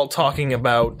men are all talking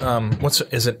about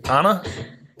is it Anna?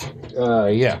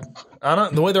 Yeah. Anna.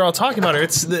 The way they're all talking about her,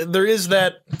 there is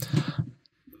that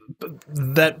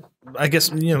I guess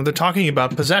they're talking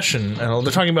about possession and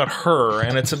they're talking about her,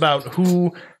 and it's about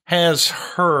who has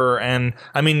her. And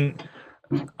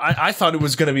I thought it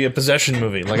was going to be a possession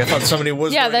movie. I thought somebody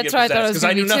was. Yeah, that's what I thought it was. Because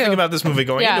I knew nothing about this movie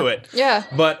going into it. Yeah.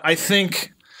 But I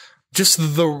think. Just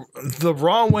the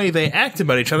raw way they act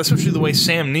about each other, especially the way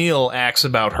Sam Neill acts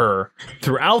about her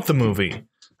throughout the movie,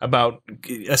 about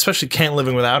especially Can't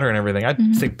Living Without Her and everything. I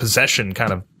think possession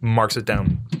kind of marks it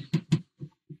down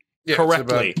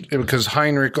correctly. Because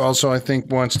Heinrich also, I think,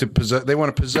 wants to possess. They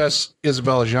want to possess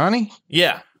Isabelle Adjani?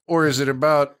 Yeah. Or is it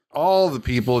about all the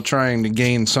people trying to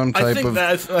gain some type of...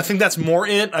 I think that's more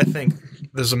it. I think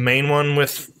there's a main one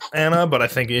with Anna, but I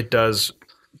think it does...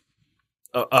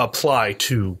 apply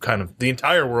to kind of the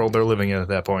entire world they're living in at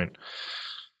that point.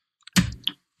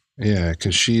 Yeah,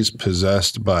 because she's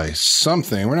possessed by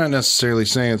something. We're not necessarily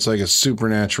saying it's like a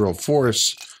supernatural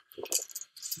force.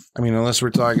 Unless we're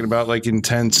talking about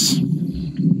intense...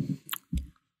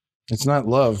 It's not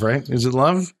love, right? Is it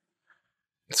love?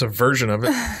 It's a version of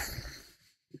it.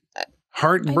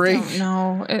 Heartbreak? I don't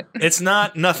know. It's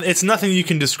nothing. It's nothing you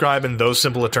can describe in those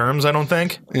simple terms, I don't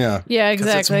think. Yeah. Yeah,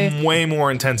 exactly. It's way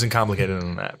more intense and complicated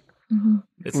than that. Mm-hmm.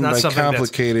 It's not something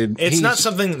complicated. It's not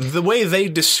something. The way they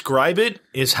describe it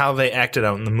is how they acted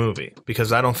out in the movie,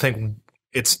 because I don't think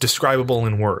it's describable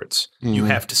in words. Mm-hmm. You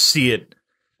have to see it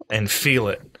and feel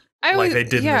it like they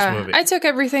did in this movie. I took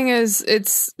everything as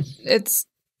it's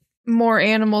more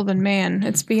animal than man.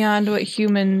 It's beyond what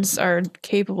humans are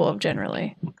capable of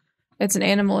generally. It's an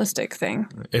animalistic thing.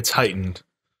 It's heightened.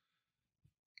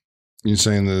 You're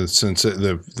saying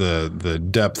the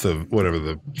depth of whatever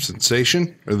the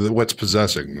sensation or what's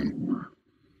possessing them.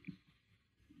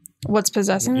 What's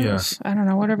possessing them? Yeah. I don't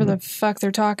know. Whatever the fuck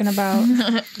they're talking about.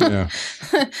 Yeah.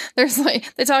 There's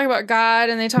they talk about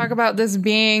God and they talk about this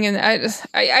being, and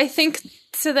I think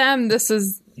to them this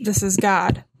is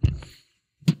God.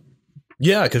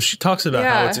 Yeah, because she talks about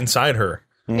how it's inside her.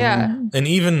 Yeah. And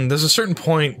even there's a certain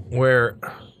point where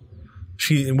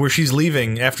she's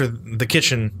leaving after the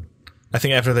kitchen. I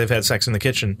think after they've had sex in the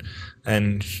kitchen,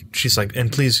 and she's like,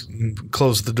 "And please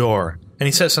close the door." And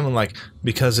he says something like,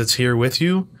 "Because it's here with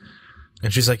you."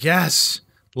 And she's like, "Yes."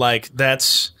 Like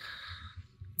that's.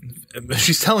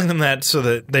 She's telling them that so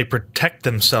that they protect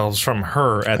themselves from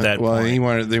her at that point.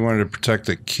 They wanted to protect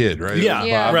the kid, right?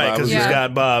 Yeah, right. Because she's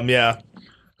got Bob. Yeah.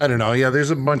 I don't know. Yeah,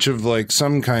 there's a bunch of like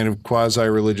some kind of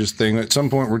quasi-religious thing. At some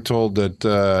point, we're told that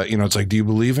it's like, do you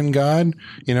believe in God?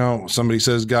 Somebody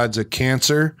says God's a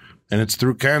cancer, and it's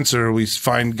through cancer we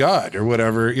find God or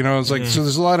whatever. It's like so.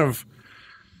 There's a lot of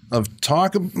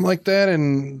talk like that,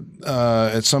 and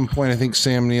at some point, I think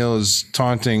Sam Neill is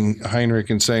taunting Heinrich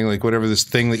and saying like, whatever this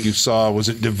thing that you saw, was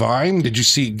it divine? Did you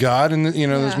see God in this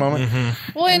moment?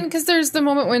 Mm-hmm. Well, and because there's the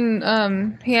moment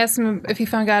when he asked him if he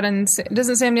found God, and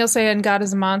doesn't Sam Neill say, "And God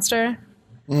is a monster"?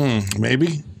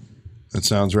 Maybe that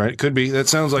sounds right. Could be. That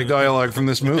sounds like dialogue from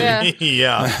this movie. Yeah.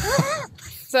 Yeah.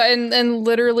 So and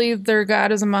literally, their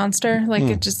God is a monster. Like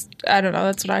it just, I don't know.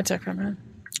 That's what I took from it.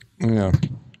 Yeah.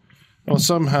 Well,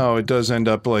 somehow it does end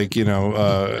up like,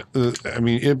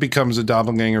 it becomes a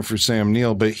doppelganger for Sam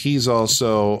Neill, but he's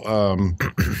also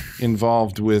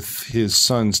involved with his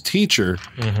son's teacher,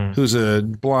 who's a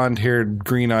blonde-haired,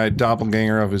 green-eyed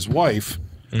doppelganger of his wife.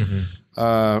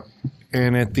 And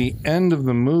at the end of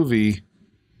the movie,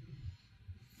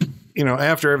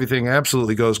 after everything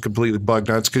absolutely goes completely bug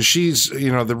nuts, because she's,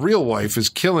 the real wife is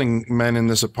killing men in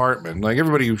this apartment. Like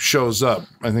everybody who shows up,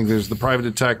 I think there's the private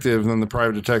detective, and then the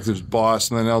private detective's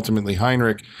boss, and then ultimately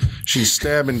Heinrich. She's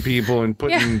stabbing people and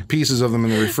putting pieces of them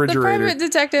in the refrigerator. The private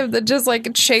detective that just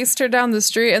like chased her down the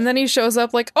street, and then he shows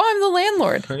up like, "Oh, I'm the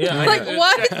landlord." Yeah, like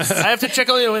what? I have to check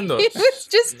all your windows. He was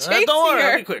just chasing Don't worry,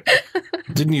 I'll her. be quick.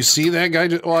 Didn't you see that guy?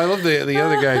 Well, I love the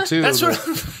other guy too. That's what.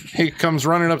 He comes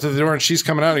running up to the door, and she's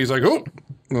coming out, and he's like, "Oh,"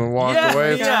 and walk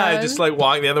away. Yeah, just like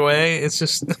walk the other way. It's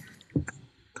just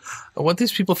what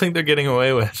these people think they're getting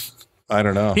away with. I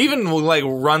don't know. He even like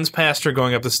runs past her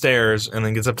going up the stairs, and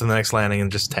then gets up to the next landing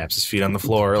and just taps his feet on the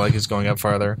floor like he's going up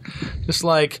farther. Just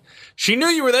like she knew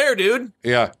you were there, dude.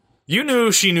 Yeah. You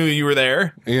knew she knew you were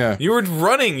there. Yeah. You were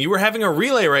running. You were having a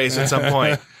relay race at some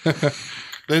point.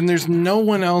 Then there's no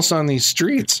one else on these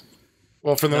streets.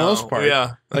 Well, for the most part.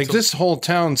 Yeah. Like this whole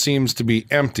town seems to be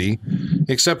empty,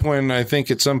 except when I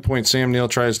think at some point Sam Neill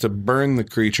tries to burn the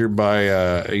creature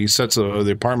by, he sets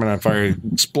the apartment on fire, it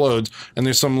explodes, and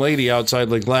there's some lady outside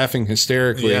like laughing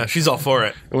hysterically. Yeah, she's all for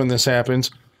it. When this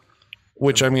happens.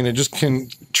 Which, I mean, it just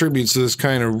contributes to this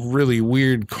kind of really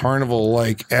weird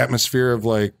carnival-like atmosphere of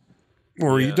like,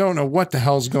 where you don't know what the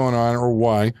hell's going on or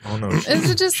why. Oh no,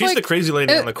 Is it just she's like, the crazy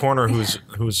lady on the corner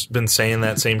who's been saying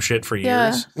that same shit for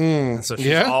years. So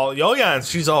she's all and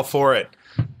she's all for it.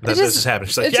 That this is happening.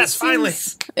 She's like, yes, finally.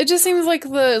 It just seems like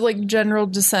the general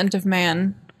descent of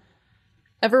man.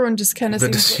 Everyone just kind of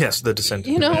seems the descent.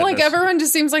 Like everyone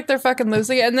just seems like they're fucking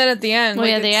losing it, and then at the end,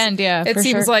 it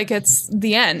seems like it's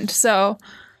the end. So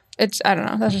it's I don't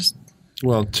know. That's just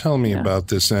tell me about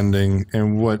this ending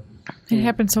and what. It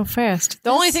happened so fast. The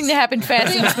only thing that happened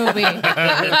fast in this movie.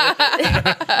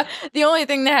 The only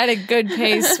thing that had a good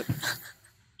pace.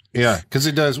 Yeah, because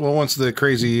it does. Well, once the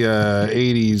crazy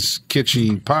 80s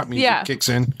kitschy pop music kicks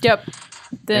in. Yep.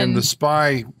 Then and the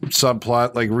spy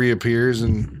subplot reappears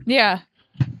and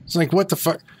it's like, what the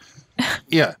fuck?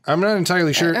 Yeah, I'm not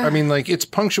entirely sure. I mean, it's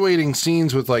punctuating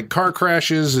scenes with car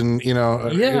crashes and,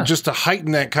 just to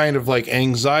heighten that kind of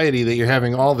anxiety that you're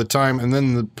having all the time. And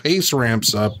then the pace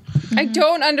ramps up. I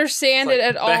don't understand it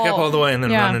at all. Back up all the way and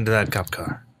then run into that cop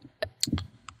car.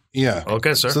 Yeah.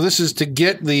 Okay, sir. So this is to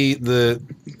get the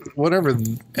whatever.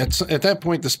 At that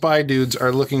point, the spy dudes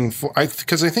are looking for.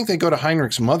 Because I think they go to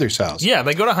Heinrich's mother's house. Yeah,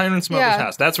 they go to Heinrich's mother's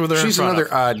house. That's where they're. She's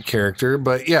another odd character,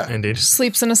 but indeed,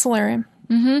 sleeps in a solarium.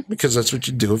 Because that's what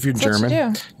you do if you're German. What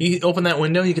you do. You open that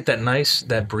window, you get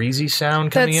that breezy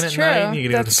sound coming in at night. You get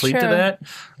to go to sleep to that.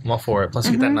 I'm all for it. Plus,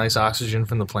 you get that nice oxygen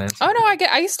from the plants. Oh no,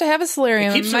 I used to have a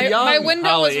solarium. It keeps her young, my window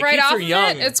Holly. was right off of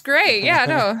young. it. It's great. Yeah,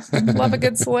 no, love a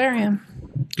good solarium.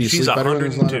 Do you She's sleep better when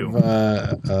there's a lot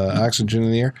 102. of oxygen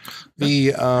in the air?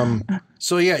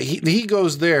 So yeah, he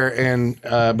goes there, and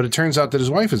but it turns out that his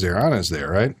wife is there. Anna's there,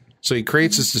 right? So he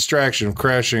creates this distraction of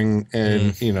crashing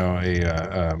and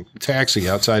a taxi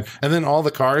outside, and then all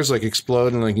the cars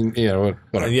explode and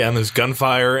whatever. Yeah, and there's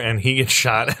gunfire, and he gets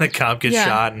shot, and a cop gets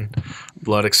shot, and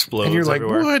blood explodes. And you're like,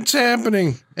 everywhere. What's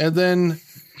happening? And then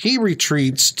he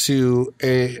retreats to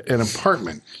an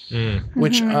apartment,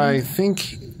 which I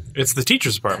think it's the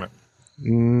teacher's apartment.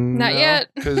 Not yet.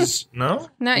 Because No?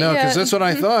 Not no, yet. because that's what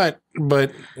I thought.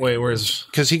 But Wait, where's...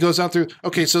 because he goes out through.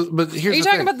 Okay, so but here's Are you the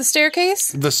talking thing. about the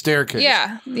staircase? The staircase.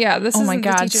 Yeah. This Oh is my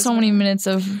God, so many minutes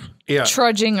of Yeah.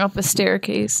 trudging up a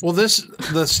staircase. Well, the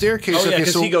staircase. Oh, yeah, okay,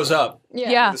 because so he goes up.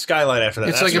 Yeah. The skylight after that.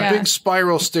 it's That's like right. a big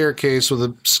spiral staircase with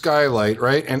a skylight,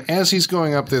 right? And as he's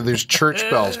going up there's church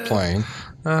bells playing.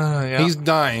 Yeah. He's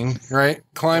dying, right?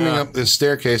 Climbing up this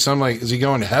staircase. I'm like, is he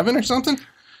going to heaven or something?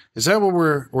 Is that what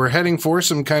we're heading for?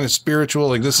 Some kind of spiritual,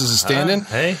 like this is a stand-in?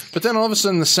 Hey. But then all of a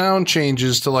sudden the sound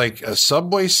changes to like a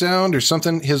subway sound or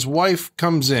something. His wife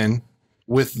comes in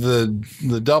with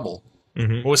the double.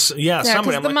 Mm-hmm. Yeah, Yeah, somebody.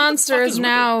 because I'm the like, monster what the fuck is with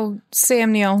now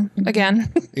Sam Neill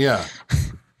again. Yeah.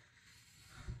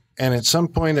 And at some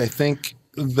point, I think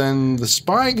then the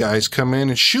spy guys come in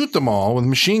and shoot them all with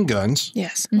machine guns.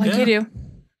 Yes, like you do.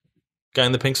 Guy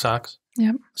in the pink socks.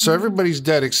 Yep. So everybody's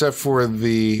dead except for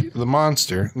the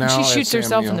monster. Now She as shoots Sam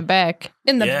herself Neill. in the back.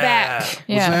 In the Yeah. back.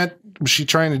 Yeah. Was she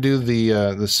trying to do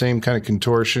the same kind of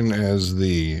contortion as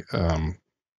the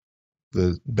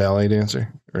ballet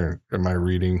dancer? Or am I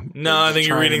reading? No, I think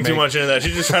you're trying to reading too make- much into that.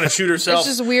 She's just trying to shoot herself.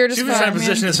 It's just weird as She was fuck, trying to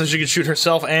position man. it so she could shoot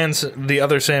herself and the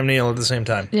other Sam Neill at the same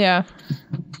time. Yeah.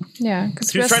 Yeah, because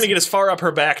She was trying to get as far up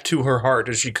her back to her heart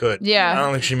as she could. Yeah. I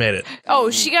don't think she made it. Oh,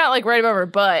 she got like right above her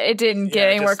butt. It didn't get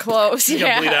Yeah, anywhere just- close. She's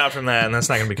going to bleed Yeah. out from that, and that's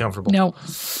not going to be comfortable. No.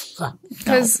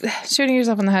 because shooting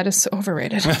yourself in the head is so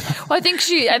overrated. Well, I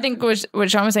think what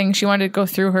Sean was saying, she wanted to go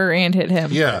through her and hit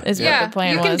him. Yeah. Is Yeah, what the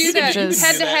plan you was. can do that which is-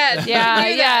 head to head. Yeah, You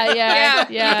can do that.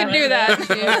 yeah. You can do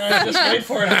that. Just wait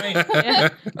for it, honey.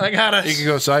 I got it. You can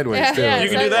go sideways Yeah, too. yeah, You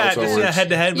can do that. Also Just works. head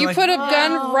to head. You put a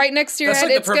gun right next to your That's head,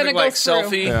 like it's the gonna perfect go like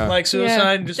through. selfie, Yeah. like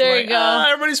suicide. Just There like, you go.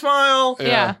 everybody smile.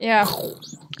 Yeah. Yeah.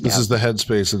 This is the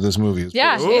headspace of this movie.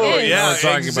 Yeah, Ooh, it is. yeah. We're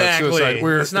talking exactly. about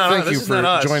suicide. It's not Thank us. you This is not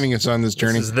us. for joining us on this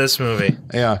journey. This is this movie.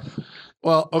 Yeah.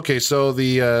 Well, okay. So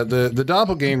the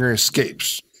doppelganger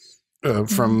escapes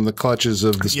from the clutches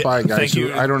of the spy guys. thank you.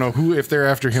 Who, I don't know if they're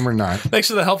after him or not. Thanks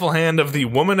to the helpful hand of the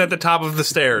woman at the top of the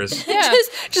stairs. Yeah.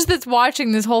 Just that's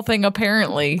watching this whole thing.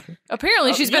 Apparently,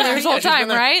 she's been there this whole she's been time,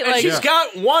 there. right? And she's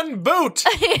got one boot.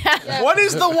 What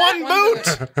is the one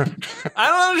boot? I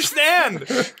don't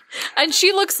understand. and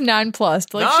she looks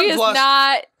nonplussed. Like she is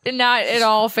Nonplussed. not at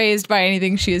all phased by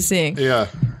anything she is seeing. Yeah.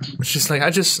 She's like,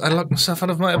 I locked myself out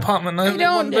of my apartment. I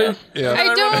don't- Yeah. I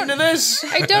ran don't- into this.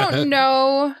 I don't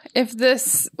know if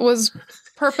this was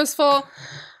purposeful,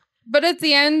 but at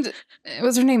the end,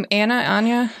 was her name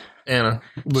Anya? Anna.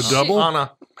 The double?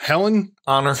 Anna. Helen?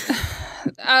 Honor.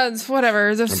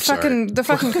 Whatever. The sorry.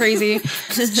 fucking crazy.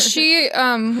 She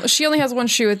only has one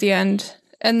shoe at the end.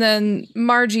 And then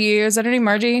Margie, is that her name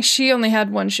Margie? She only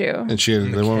had one shoe. And she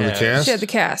had the one with the cast. cast? She had the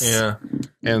cast. Yeah.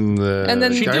 And then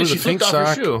the She guy did. with She the pink flipped off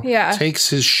her sock shoe. Yeah. takes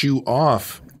his shoe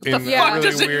off. In a fuck really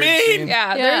does it weird mean? scene.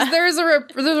 Yeah, Yeah. there's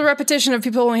a repetition of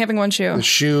people only having one shoe. The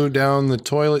shoe down the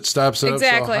toilet stops up.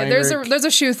 Exactly. So There's Heinrich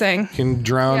a shoe thing. can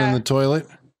drown in Yeah. the toilet.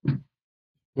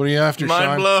 What are you after, Mind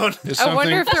Sean? blown. Is I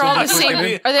wonder if they're all the something-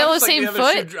 same. Are they all the Just like same other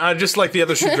foot? shoe- just like the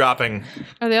other shoe dropping.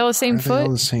 Are they all the same Are they all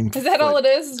foot? the same Is that all it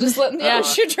is? Just letting the other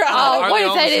shoe drop. Oh, Are what they if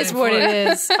all that the is same what foot? it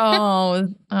is? Oh,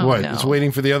 What? no. It's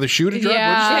waiting for the other shoe to drop?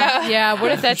 Yeah.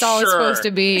 What if that's all it's Sure. supposed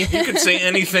to be? You could say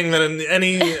anything that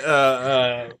any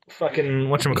fucking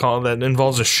whatchamacallit that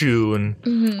involves a shoe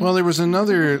and Well, there was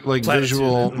another like Platitude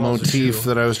visual that involves a motif shoe.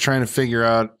 that I was trying to figure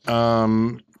out.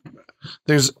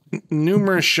 There's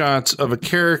numerous shots of a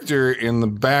character in the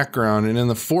background, and in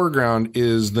the foreground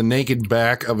is the naked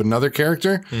back of another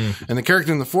character, and the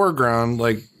character in the foreground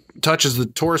like touches the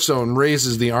torso and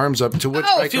raises the arms up, to which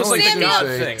Oh, I it can feels only like Sam the Neill. God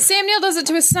thing. Sam Neill does it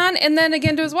to his son and then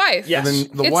again to his wife. Yes. And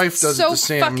then the It's wife does so it to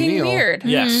Sam fucking Neill weird.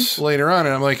 Yes. later on,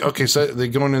 and I'm like, okay, so they're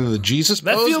going into the Jesus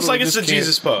That pose, feels but like we it's the just can't-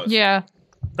 Jesus pose. Yeah,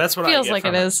 That's what feels I get like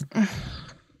from it is.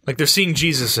 Like they're seeing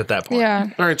Jesus at that point. Yeah.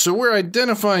 All right, so we're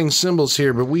identifying symbols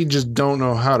here, but we just don't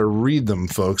know how to read them,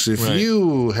 folks. If Right.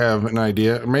 you have an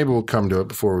idea, maybe we'll come to it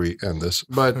before we end this.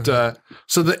 But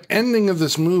so the ending of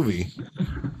this movie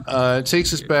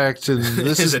takes us back to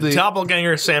this Is is a the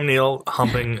doppelganger Sam Neill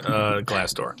humping a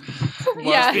glass door.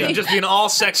 Yeah. Just being all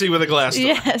sexy with a glass door.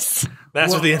 Yes.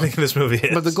 That's what the ending of this movie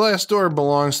is. but the glass door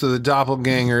belongs to the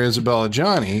doppelganger Isabelle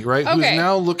Adjani, right? Who's Okay.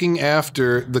 now looking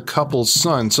after the couple's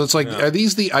son. So it's like, are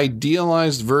these the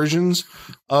idealized versions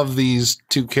of these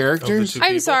two characters? two I'm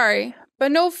people. sorry,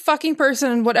 but no fucking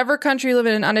person in whatever country you live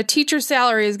in on a teacher's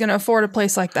salary is going to afford a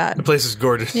place like that. The place is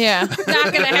gorgeous. Yeah. Not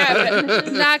going to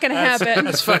happen. Not going to happen.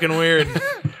 That's fucking weird.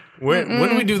 When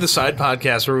do we do the side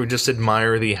podcast where we just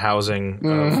admire the housing? Yeah,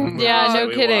 no that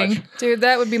we kidding. watch? Dude,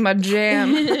 that would be my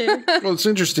jam. Well, it's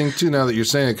interesting too now that you're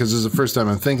saying it, because this is the first time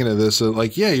I'm thinking of this.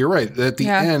 Like, yeah, you're right. At the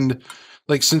Yeah. end,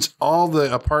 like since all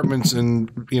the apartments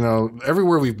and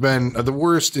everywhere we've been, the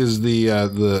worst is the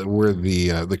where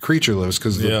the creature lives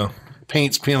because the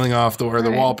paint's peeling off or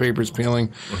the wallpaper's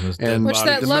peeling, and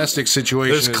domestic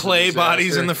situation. There's clay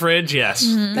bodies in the fridge. Yes,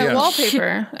 that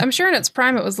wallpaper. I'm sure in its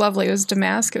prime it was lovely. It was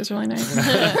damask. It was really nice.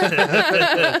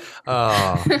 I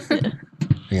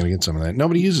gotta get some of that.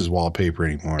 Nobody uses wallpaper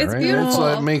anymore, it's right? Beautiful.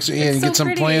 It makes you get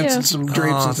some plants and some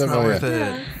drapes and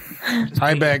stuff.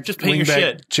 High back, just paint your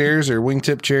shit. Chairs or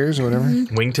wingtip chairs or whatever.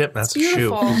 Wingtip, that's a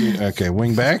shoe. Okay,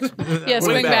 wingback. Yes,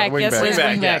 wingback. Yes,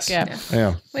 wingback. Yes.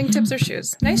 Yeah. Wingtips are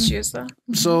shoes. Nice shoes though.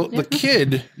 So the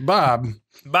kid, Bob's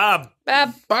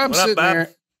sitting there.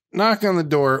 Knock on the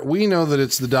door. We know that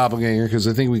it's the doppelganger because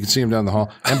I think we can see him down the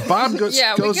hall. And Bob goes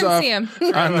off on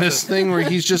this thing where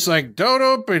he's just like, don't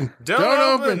open.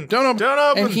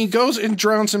 And he goes and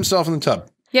drowns himself in the tub.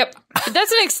 Yep.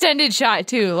 That's an extended shot,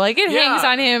 too. Like, it hangs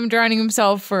on him drowning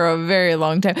himself for a very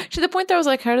long time. To the point that I was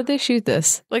like, how did they shoot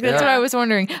this? Like, that's what I was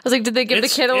wondering. I was like, did they give the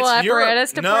kid a little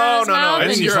apparatus to put in his mouth?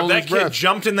 It's Europe. That kid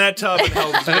jumped in that tub and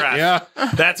held his breath.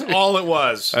 That's all it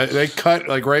was. They cut,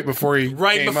 like, right before he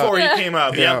came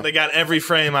up. Yep, they got every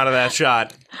frame out of that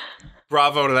shot.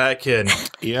 Bravo to that kid.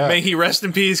 Yeah. May he rest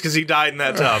in peace because he died in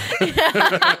that tub.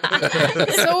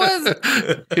 So was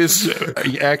his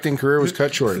acting career was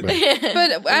cut short. But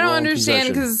I don't understand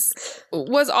because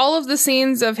was all of the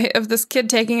scenes of this kid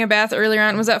taking a bath earlier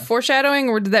on, was that foreshadowing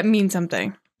or did that mean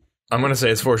something? I'm going to say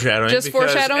it's foreshadowing. Just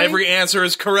because foreshadowing? Every answer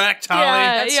is correct, Holly.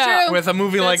 That's true. With a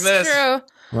movie like this. True.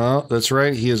 Well, that's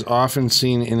right. He is often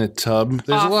seen in a tub.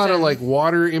 There's a lot of like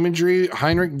water imagery.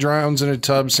 Heinrich drowns in a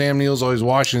tub. Sam Neill's always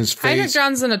washing his face. Heinrich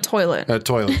drowns in a toilet. A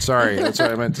toilet. Sorry, that's what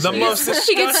I meant to say. The most He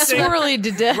gets disgusting. swirly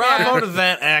to death. Bravo to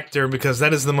that actor because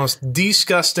that is the most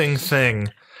disgusting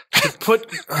thing. To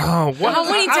put how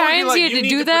many times you had to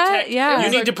do that?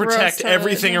 You need to protect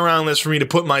everything around this for me to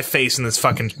put my face in this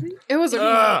fucking. It was a.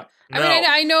 No. I mean,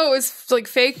 I know it was like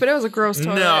fake, but it was a gross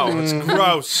toilet. No, it's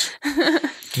gross.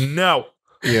 No.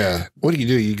 Yeah. What do?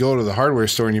 You go to the hardware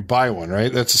store and you buy one,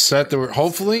 right? That's a set that we're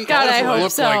hopefully. God, I hope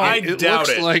so. I doubt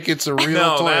it. Like it's a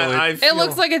real toilet. It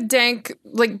looks like a dank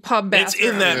like pub bathroom. It's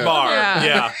in that bar.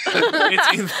 Yeah.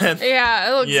 It's in that. Yeah,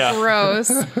 it looks gross.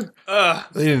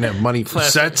 They didn't have money for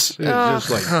sets. It was just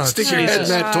like stick your head in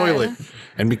that toilet.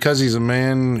 And because he's a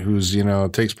man who's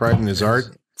takes pride in his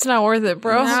art. It's not worth it,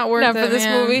 bro. Not worth it for this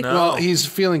movie. No. Well, he's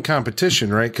feeling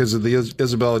competition, right? Because of the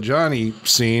Isabelle Adjani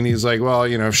scene. He's like, well,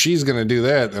 if she's going to do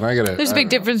that, then I got to. There's a big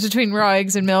difference between raw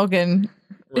eggs and milk and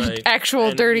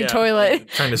actual dirty toilet.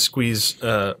 Trying to squeeze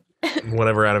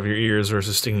whatever out of your ears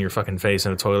versus sticking your fucking face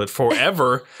in a toilet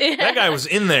forever. That guy was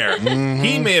in there. Mm-hmm.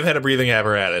 He may have had a breathing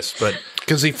apparatus, but.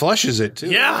 Because he flushes it,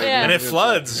 too. Yeah, and it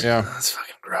floods. Yeah. That's fucking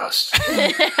gross.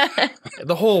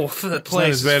 The whole place it's not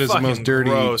as bad as the most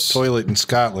dirty toilet in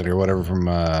Scotland or whatever from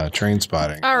Train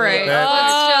Spotting. All right,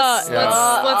 let's move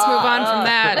on from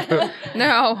that.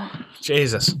 No.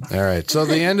 Jesus. All right. So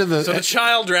the end of the So the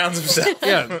child drowns himself.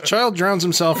 Yeah, child drowns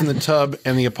himself in the tub,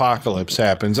 and the apocalypse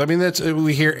happens. I mean, that's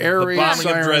we hear air raid Bombing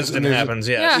sirens, of Dresden and happens.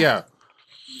 Yes. Yeah.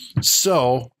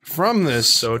 So from this,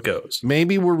 So it goes.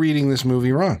 maybe we're reading this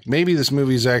movie wrong. Maybe this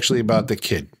movie is actually about the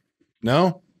kid.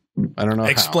 No, I don't know.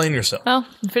 Explain yourself. Well,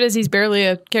 if it is, he's barely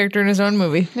a character in his own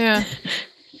movie. Yeah.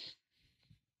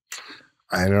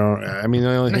 I don't. I mean, the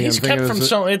only thing He's I'm thinking kept from is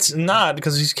so. It's not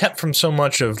because he's kept from so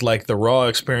much of like the raw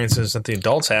experiences that the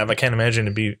adults have. I can't imagine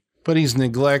to be. But he's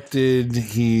neglected.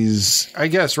 He's, I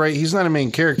guess, right? He's not a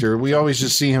main character. We always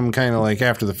just see him kind of like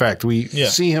after the fact. We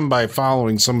see him by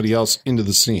following somebody else into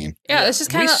the scene. Yeah, it's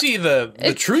just kind of. We see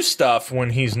the true stuff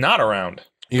when he's not around.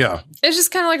 Yeah. It's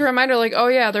just kind of like a reminder, like, oh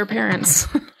yeah, they're parents.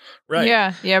 Right.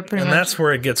 Yeah, pretty much. And that's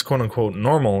where it gets quote unquote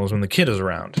normal is when the kid is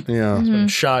around. Yeah. When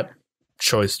shot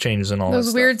choice changes and all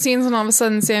Those that weird stuff. scenes, and all of a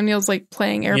sudden Sam Neill's like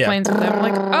playing airplanes with them.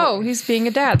 Like, oh, he's being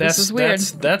a dad. This is weird.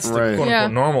 That's the Right. quote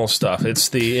unquote normal stuff. It's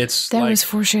that like, was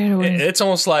foreshadowing. It's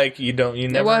almost like you'll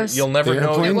never was. know.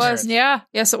 airplanes? It was. Yeah.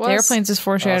 Yes, it was. The airplanes is Oh, that's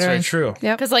foreshadowing. very true.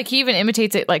 Yep. Because like he even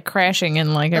imitates it like crashing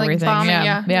and like Like everything. bombing,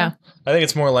 yeah. I think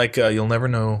it's more like you'll never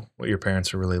know what your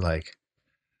parents are really like.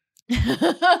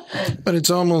 But it's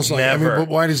almost like, Never. but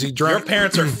why does he drown? Your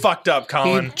parents are fucked up,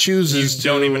 Colin. He chooses You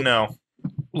don't to, even know.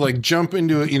 like jump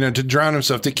into it, to drown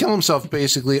himself, to kill himself,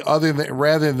 basically,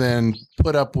 rather than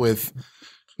put up with,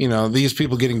 these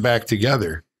people getting back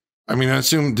together. I mean, I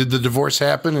assume, did the divorce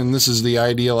happen, and this is the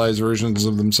idealized versions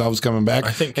of themselves coming back?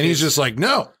 I think and he's just like,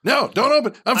 no, don't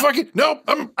open.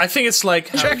 I think it's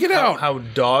like Check it out. How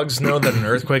dogs know that an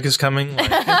earthquake is coming,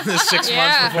 like 6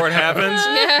 months before it happens.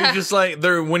 Yeah. You're just like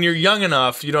when you're young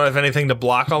enough, you don't have anything to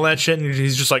block all that shit, and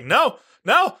he's just like, no,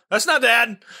 no, that's not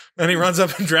Dad. And he runs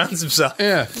up and drowns himself.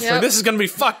 Yeah. It's like, this is going to be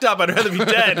fucked up. I'd rather be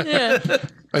dead.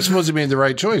 I suppose he made the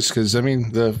right choice because, I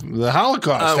mean, the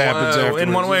Holocaust happens afterwards.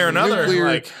 in one way or another. Nuclear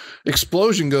Like,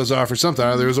 explosion goes off or something.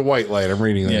 Oh, there was a white light. I'm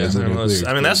reading that. as a nuclear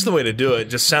I mean, that's the way to do it.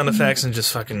 Just sound effects and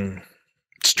just fucking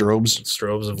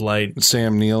strobes of light.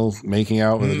 Sam Neill making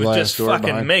out with a glass just door fucking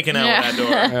behind. making out with that door.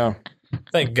 Yeah,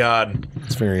 Thank God.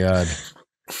 it's very odd.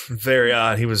 Very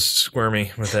odd. He was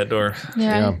squirmy with that door.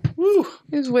 Yeah. Woo.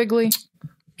 It was wiggly.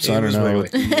 So I don't know.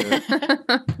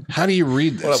 How do you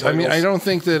read this? I mean, I don't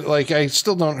think that, like, I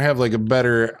still don't have, like, a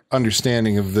better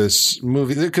understanding of this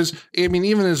movie. Because, I mean,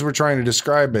 even as we're trying to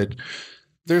describe it,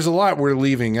 there's a lot we're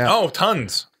leaving out. Oh,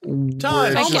 tons.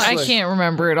 I can't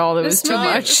remember it all. It was too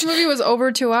much. This movie was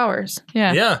over 2 hours.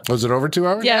 Yeah. Yeah. Was it over 2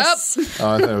 hours? Yes. Oh,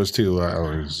 I thought it was 2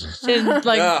 hours. In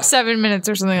like 7 minutes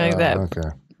or something like that. Okay.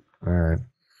 All right.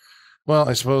 Well,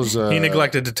 I suppose... He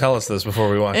neglected to tell us this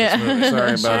before we watched this movie.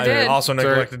 Sorry about I that. also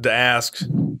neglected to ask.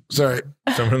 Sorry.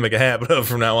 So I'm going to make a habit of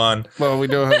from now on. Well, we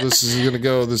know how this is going to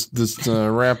go, this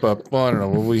wrap up. Well, I don't know.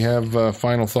 Will we have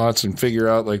final thoughts and figure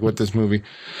out, like, what this movie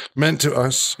meant to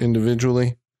us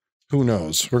individually? Who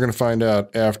knows? We're going to find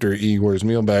out after Igor's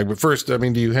meal bag. But first, I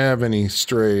mean, do you have any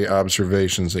stray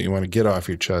observations that you want to get off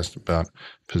your chest about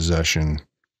possession?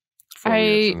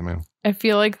 I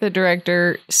feel like the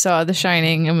director saw The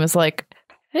Shining and was like,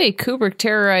 hey, Kubrick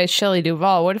terrorized Shelley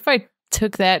Duvall. What if I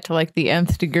took that to like the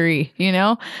nth degree, you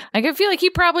know? Like, I feel like he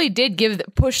probably did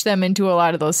push them into a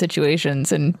lot of those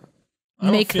situations and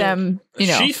make them, you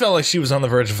know. She felt like she was on the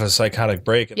verge of a psychotic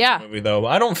break in this movie, though.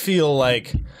 I feel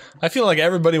like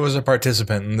everybody was a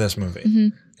participant in this movie. Mm-hmm.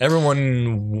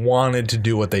 Everyone wanted to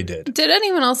do what they did. Did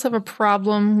anyone else have a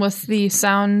problem with the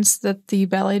sounds that the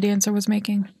ballet dancer was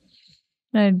making?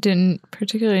 I didn't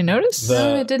particularly notice.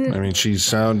 No, I didn't. I mean, she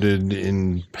sounded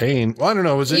in pain. Well, I don't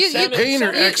know. Was it pain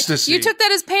or ecstasy? You took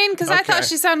that as pain because I thought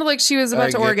she sounded like she was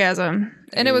about to orgasm.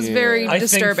 And it was very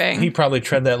disturbing. I think he probably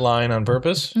tread that line on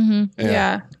purpose. Mm-hmm.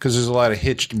 Yeah. Because there's a lot of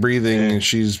hitched breathing and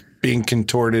she's being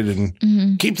contorted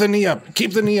and keep the knee up,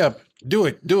 do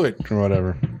it, or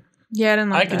whatever. Yeah, I didn't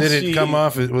like that. Did it come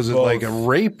off? Was it like a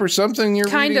rape or something? You're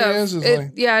kind reading of.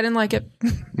 as? Yeah, I didn't like it.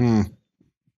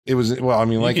 It was, well, I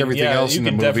mean, like everything else in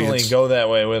the movie. You can definitely go that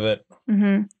way with it.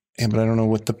 Mm-hmm. Yeah, but I don't know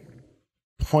what the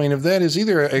point of that is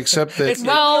either, except that it's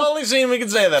the only scene we can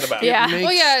say that about. Yeah.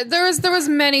 Well, yeah, there was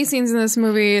many scenes in this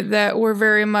movie that were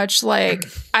very much like,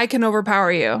 I can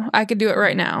overpower you. I could do it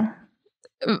right now.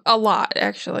 A lot,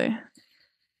 actually.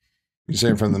 You're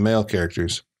saying from the male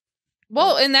characters.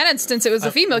 Well, in that instance, it was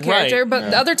a female character, but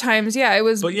the other times, it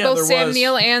was both Sam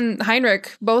Neill and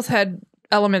Heinrich both had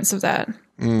elements of that.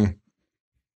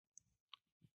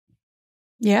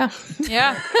 Yeah.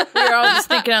 Yeah. We were all just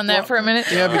thinking on that for a minute.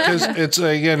 Yeah, because it's,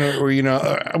 again,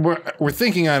 we're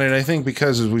thinking on it, I think,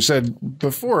 because as we said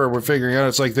before, we're figuring out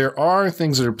it's like there are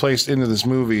things that are placed into this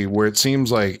movie where it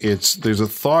seems like there's a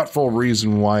thoughtful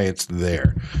reason why it's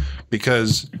there.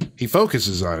 Because he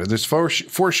focuses on it. There's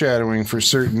foreshadowing for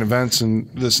certain events and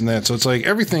this and that. So it's like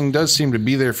everything does seem to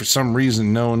be there for some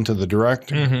reason known to the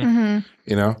director. Mm-hmm.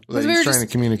 You know, that he's trying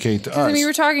to communicate to us. I mean, we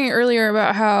were talking earlier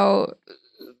about how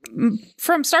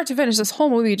from start to finish, this whole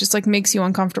movie just like makes you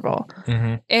uncomfortable.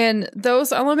 Mm-hmm. And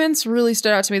those elements really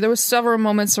stood out to me. There was several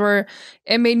moments where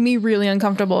it made me really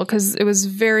uncomfortable because it was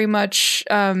very much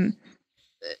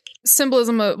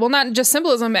symbolism of, well, not just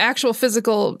symbolism, actual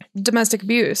physical domestic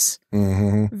abuse.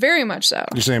 Mm-hmm. Very much so.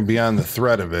 You're saying beyond the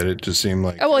threat of it, it just seemed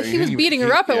like... Oh, well, he was beating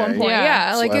her up at one point.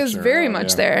 Yeah, like it was very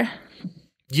much there.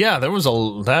 Yeah, that went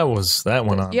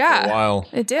on for a while.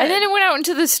 It did. And then it went out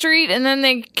into the street, and then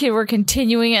they were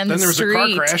continuing it in the street. Then there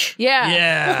was a car crash.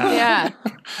 Yeah.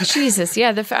 Jesus.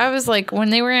 Yeah. I was like, when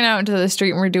they ran out into the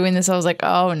street and were doing this, I was like,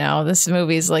 oh no, this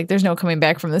movie's like, there's no coming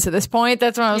back from this at this point.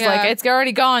 That's when I was like, it's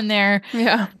already gone there.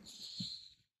 Yeah.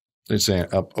 They're saying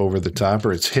up over the top,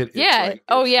 or it's hit. Yeah.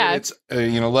 It's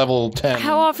level 10.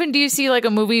 How often do you see like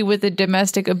a movie with a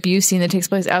domestic abuse scene that takes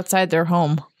place outside their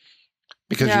home?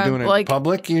 Because you're doing it in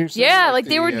public?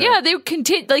 They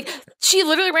continued, like, she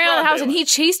literally ran out of the house and he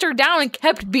chased her down and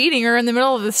kept beating her in the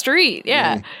middle of the street.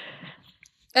 Yeah.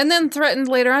 And then threatened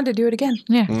later on to do it again.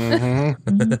 Yeah.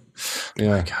 Mm-hmm.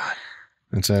 Yeah. God.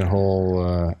 It's that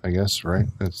whole, I guess, right?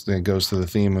 It goes to the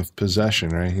theme of possession,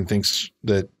 right? He thinks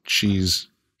that she's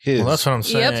his. Well, that's what I'm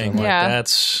saying.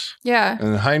 Yep.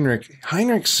 And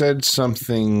Heinrich said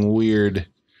something weird.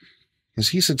 Because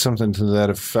he said something to that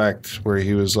effect where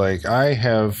he was like, I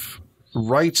have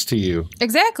rights to you.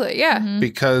 Exactly, yeah.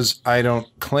 Because I don't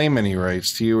claim any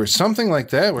rights to you or something like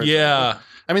that. Yeah.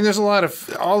 I mean, there's a lot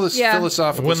of all this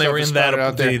philosophical when they stuff were is in that spouted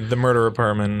out there. the murder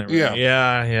apartment.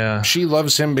 Yeah. She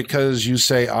loves him because you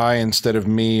say I instead of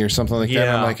me or something like that.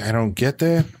 I'm like, I don't get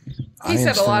that. He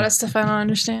said a lot of stuff I don't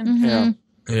understand.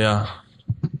 Mm-hmm. Yeah.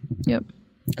 Yep.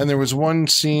 And there was one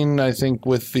scene, I think,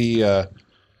 with the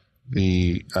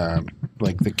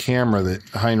camera that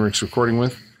Heinrich's recording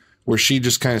with, where she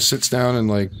just kind of sits down and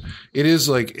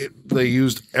they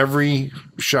used every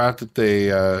shot that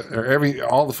they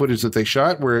all the footage that they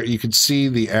shot where you could see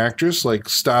the actress like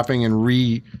stopping and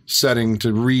resetting to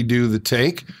redo the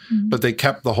take, but they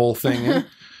kept the whole thing in.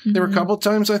 There were a couple of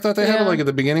times I thought they had it, like at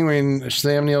the beginning when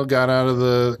Sam Neill got out of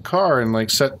the car and like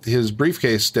set his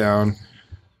briefcase down.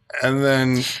 And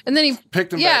then he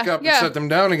picked them back up and set them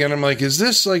down again. I'm like, is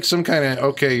this like some kind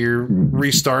of, you're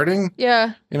restarting?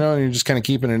 Yeah. And you're just kind of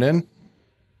keeping it in?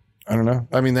 I don't know.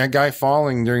 I mean, that guy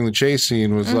falling during the chase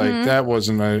scene was like, that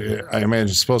wasn't, I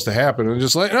imagine, supposed to happen. And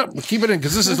just like, no, keep it in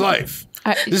because this is life.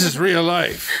 This is real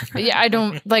life. Yeah, I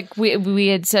don't, like we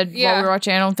had said while we were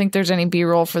watching, I don't think there's any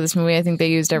B-roll for this movie. I think they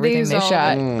used everything they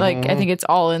shot. Like, I think it's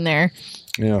all in there.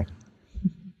 Yeah.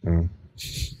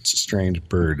 It's a strange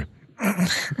bird.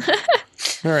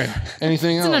 All right.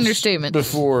 Anything else? It's an understatement.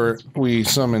 Before we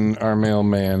summon our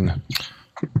mailman.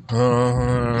 Saving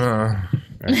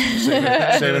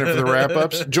it for the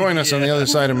wrap-ups. Join us on the other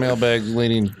side of mailbag,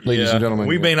 ladies and gentlemen.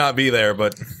 We may not be there,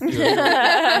 but...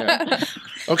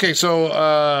 Okay,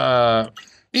 so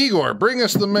Igor, bring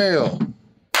us the mail.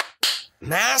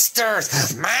 Masters,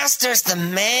 the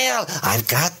mail. I've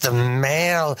got the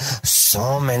mail.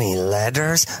 So many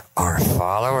letters. Our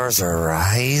followers are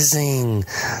rising.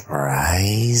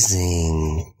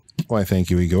 Why, thank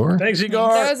you, Igor. Thanks,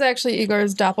 Igor. That was actually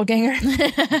Igor's doppelganger.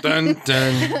 Dun,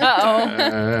 dun.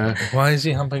 Uh-oh. Why is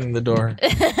he humping the door?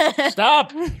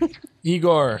 Stop!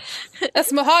 Igor.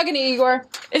 That's mahogany, Igor.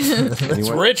 It's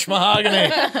rich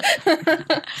mahogany.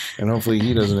 And hopefully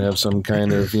he doesn't have some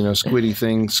kind of, squiddy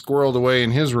thing squirreled away in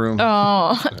his room.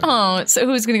 Oh, so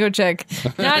who's going to go check?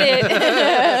 Not it.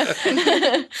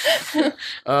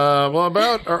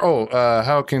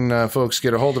 How can folks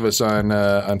get a hold of us on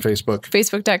Facebook?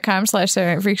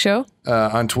 Facebook.com/Saturday Night Freak Show.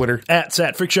 On Twitter.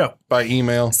 @Sat Freak Show. By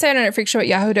email. Saturday Night Freak Show at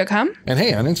yahoo.com. And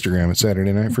hey, on Instagram at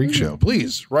Saturday Night Freak Show.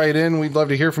 Please write in. We'd love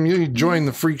to hear from you. Join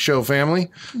the Freak Show family.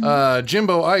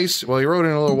 Jimbo Ice, well, he wrote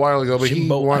in a little while ago, but he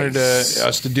wanted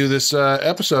us to do this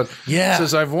episode. Yeah.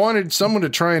 Says, I've wanted someone to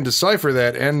try and decipher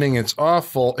that ending. It's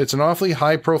awful. It's an awfully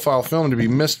high-profile film to be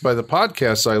missed by the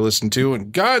podcasts I listen to,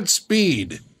 and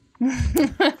Godspeed.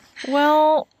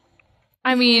 Well,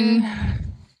 I mean,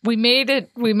 we made it.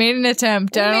 We made an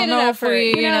attempt. I don't know if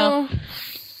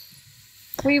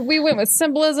we went with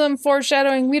symbolism,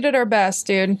 foreshadowing. We did our best,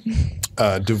 dude.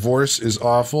 Divorce is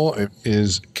awful. It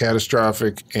is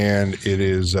catastrophic, and it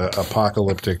is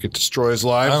apocalyptic. It destroys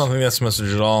lives. I don't think that's the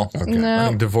message at all. Okay. No. I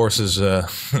think divorce is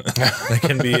that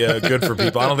can be good for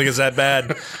people. I don't think it's that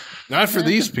bad. Not for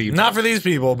these people. Not for these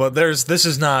people, but this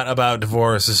is not about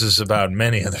divorce. This is about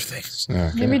many other things.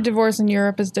 Okay. Maybe divorce in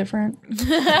Europe is different.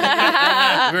 Very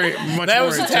much That more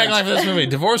was the intense. tagline for this movie.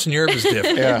 Divorce in Europe is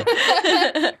different. Yeah.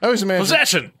 I always imagine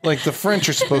Possession. like the French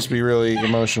are supposed to be really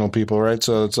emotional people, right?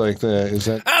 So it's like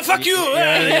Fuck you.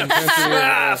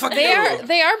 Fuck They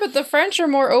you. are, but the French are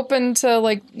more open to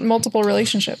like multiple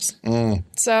relationships. So I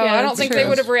don't that's think true. they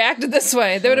would have reacted this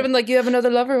way. They would have been like, "You have another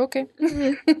lover, okay?"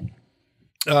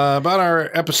 about our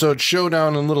episode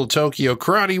Showdown in Little Tokyo.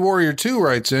 Karate Warrior 2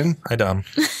 writes in Hi, Dom.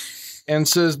 and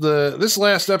says this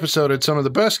last episode had some of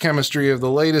the best chemistry of the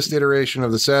latest iteration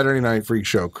of the Saturday Night Freak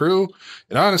Show crew.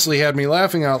 It honestly had me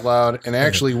laughing out loud and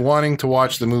actually wanting to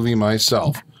watch the movie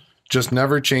myself. Just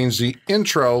never change the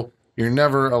intro. You're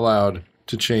never allowed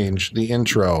to change the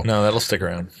intro. No, that'll stick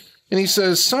around. And he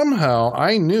says, somehow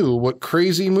I knew what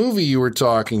crazy movie you were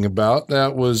talking about.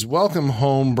 That was Welcome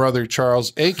Home, Brother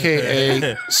Charles,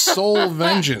 a.k.a. Soul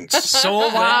Vengeance. Soul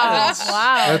Vengeance.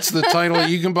 Wow. That's the title.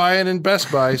 You can buy it in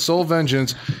Best Buy, Soul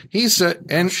Vengeance. He said,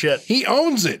 and he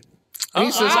owns it. And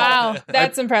he says, Wow.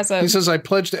 That's impressive. he says, I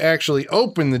pledge to actually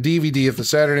open the DVD if the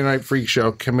Saturday Night Freak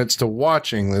Show commits to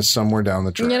watching this somewhere down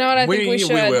the track. You know what? I think we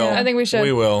should. will. I think we should.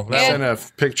 We will. I sent a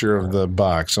picture of the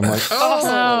box. I'm like,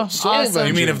 Oh, Soul awesome. Vengeance.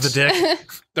 You mean of the dick?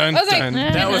 Dun, I was like, dun.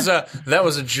 That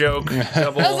was a joke.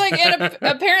 Double. I was like, and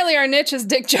apparently our niche is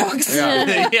dick jokes.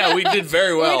 Yeah, we did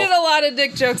very well. We did a lot of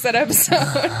dick jokes that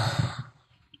episode.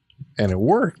 And it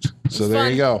worked. So there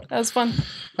you go. That was fun.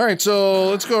 All right, so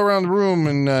let's go around the room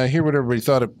and hear what everybody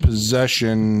thought of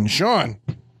Possession. Sean,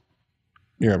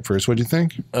 you're up first. What do you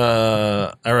think?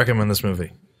 I recommend this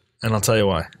movie, and I'll tell you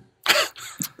why.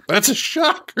 That's a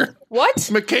shocker.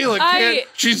 What? Michaela can't.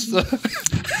 She's the.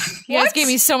 You guys gave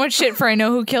me so much shit for I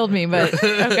know who killed me, but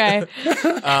okay.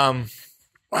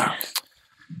 Wow.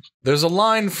 There's a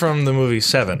line from the movie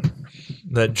Seven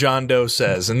that John Doe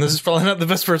says, and this is probably not the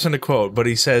best person to quote, but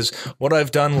he says, "What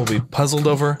I've done will be puzzled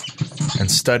over and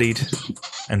studied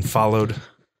and followed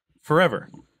forever."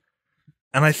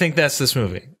 And I think that's this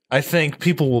movie. I think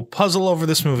people will puzzle over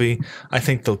this movie. I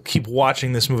think they'll keep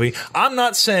watching this movie. I'm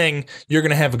not saying you're going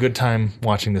to have a good time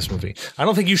watching this movie. I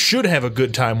don't think you should have a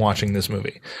good time watching this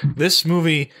movie. This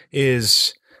movie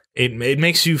is... It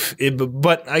makes you...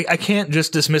 but I can't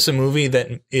just dismiss a movie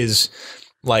that is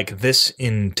like this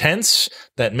intense,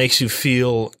 that makes you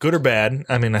feel good or bad.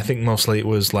 I mean, I think mostly it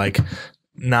was like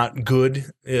not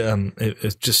good.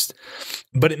 It's just...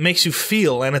 But it makes you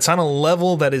feel, and it's on a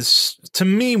level that is, to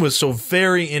me, was so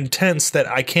very intense that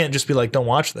I can't just be like, don't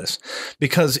watch this.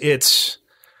 Because this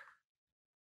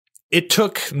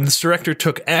director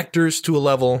took actors to a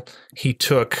level. He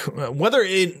took, whether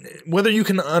you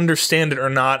can understand it or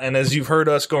not, and as you've heard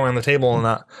us go around the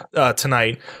table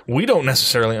tonight, we don't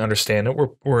necessarily understand it.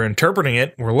 We're interpreting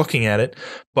it, we're looking at it,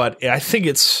 but I think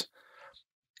it's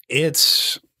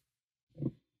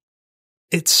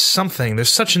something. There's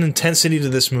such an intensity to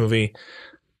this movie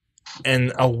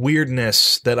and a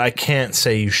weirdness that I can't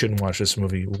say you shouldn't watch this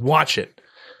movie. Watch it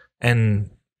and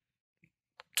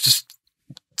just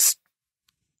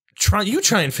try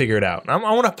and figure it out. I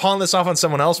want to pawn this off on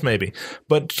someone else maybe,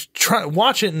 but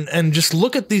watch it and just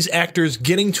look at these actors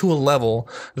getting to a level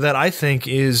that I think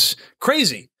is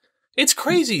crazy. It's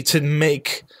crazy to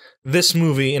make this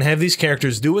movie and have these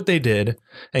characters do what they did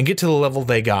and get to the level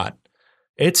they got.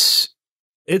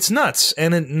 It's nuts,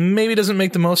 and it maybe doesn't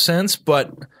make the most sense,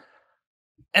 but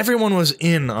everyone was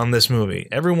in on this movie.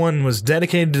 Everyone was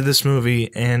dedicated to this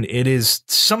movie, and it is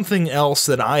something else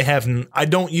that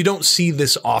you don't see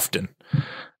this often.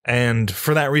 And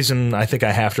for that reason, I think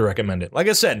I have to recommend it. Like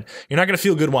I said, you're not going to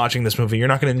feel good watching this movie. You're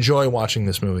not going to enjoy watching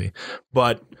this movie,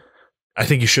 but I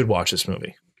think you should watch this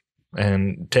movie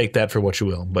and take that for what you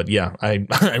will. But yeah, I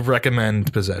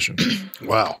recommend Possession.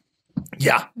 Wow.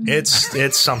 Yeah,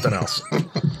 it's something else.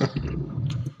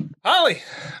 Holly,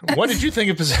 what did you think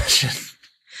of Possession?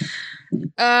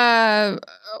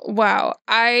 Wow.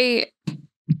 I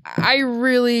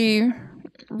really,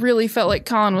 really felt like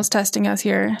Colin was testing us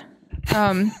here.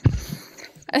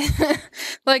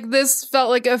 Like this felt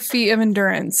like a feat of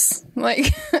endurance.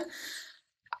 Like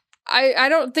I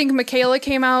don't think Michaela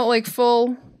came out like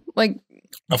full, like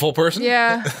a full person?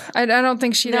 Yeah, I don't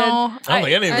think she did. No, I don't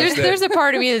think any of us did. There's a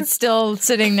part of me that's still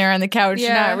sitting there on the couch,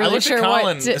 not really sure Colin,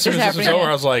 what as soon is as this was happening. over,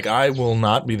 I was like, I will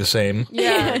not be the same.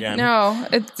 Yeah, again. No,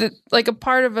 it's like a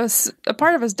part of us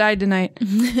died tonight.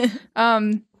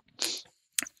 I've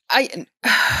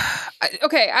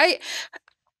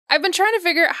been trying to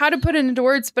figure out how to put it into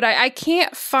words, but I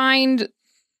can't find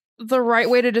the right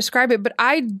way to describe it. But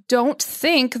I don't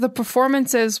think the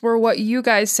performances were what you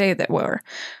guys say that were.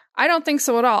 I don't think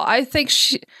so at all. I think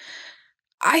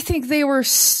they were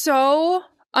so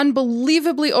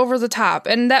unbelievably over the top,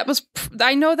 and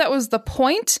I know that was the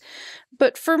point,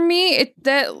 but for me,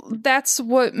 that's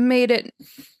what made it.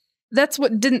 That's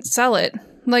what didn't sell it.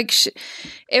 Like,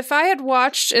 if I had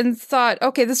watched and thought,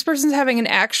 okay, this person's having an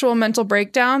actual mental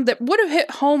breakdown, that would have hit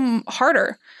home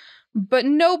harder. But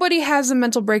nobody has a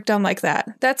mental breakdown like that.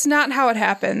 That's not how it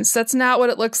happens. That's not what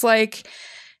it looks like.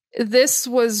 This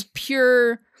was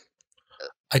pure.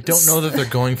 I don't know that they're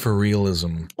going for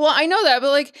realism. Well, I know that, but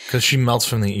like... Because she melts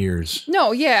from the ears.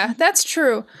 No, yeah, that's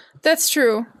true. That's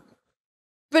true.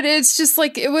 But it's just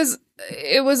like, it was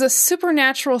a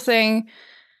supernatural thing.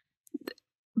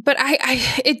 But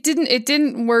it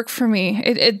didn't work for me.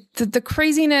 The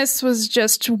craziness was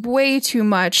just way too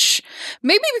much.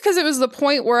 Maybe because it was the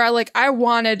point where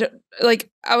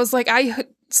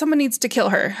someone needs to kill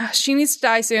her. She needs to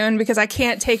die soon because I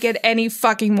can't take it any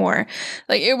fucking more.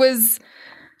 Like, it was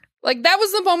like, that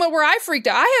was the moment where I freaked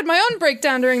out. I had my own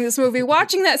breakdown during this movie,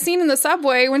 watching that scene in the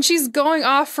subway when she's going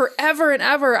off forever and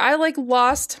ever. I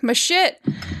lost my shit.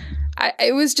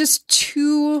 It was just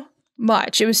too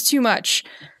much. It was too much.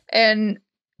 And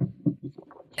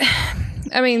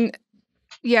I mean,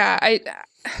 yeah,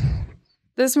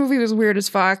 this movie was weird as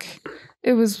fuck.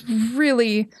 It was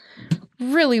really,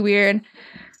 really weird.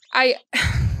 I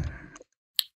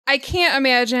can't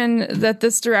imagine that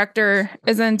this director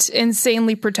isn't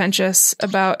insanely pretentious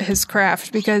about his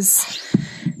craft, because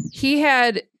he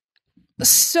had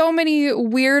so many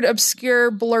weird,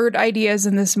 obscure, blurred ideas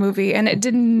in this movie, and it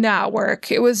did not work.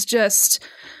 It was just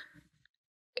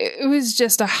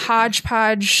a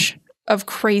hodgepodge of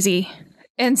crazy.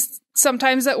 And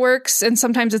sometimes that works and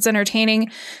sometimes it's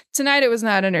entertaining. Tonight it was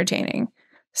not entertaining.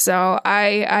 So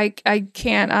I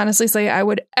can't honestly say I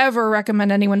would ever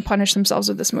recommend anyone punish themselves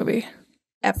with this movie.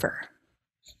 Ever.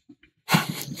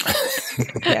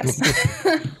 Yes.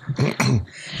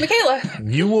 Michaela.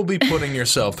 You will be putting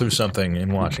yourself through something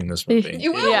in watching this movie.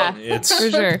 You will. Yeah, It's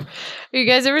for sure. Have you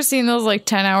guys ever seen those like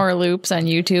 10-hour loops on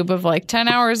YouTube of like 10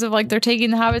 hours of like they're taking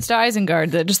the hobbits to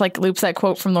Isengard that just like loops that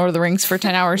quote from Lord of the Rings for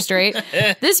 10 hours straight?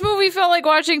 This movie felt like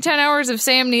watching 10 hours of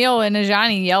Sam Neill and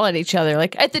Adjani yell at each other.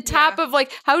 Like at the top of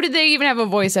like, how did they even have a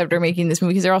voice after making this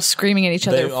movie? Because they're all screaming at each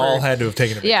other. They all had to have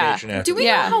taken a vacation after. Do we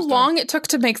know how long it took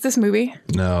to make this movie?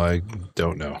 No, I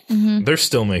don't know. They're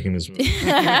still making this movie.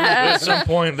 At some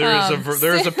point,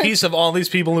 there is a piece of all these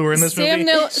people who were in this movie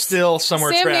still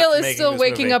somewhere Sam trapped. Neill is making still this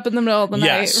waking movie. up in the middle of the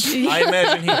Yes, night. I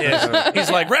imagine he is.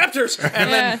 He's like raptors,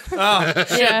 and then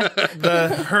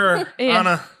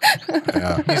Anna.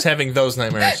 Yeah. He's having those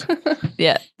nightmares.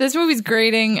 Yeah, this movie's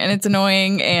grating and it's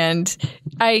annoying, and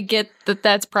I get that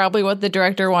that's probably what the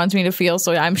director wants me to feel.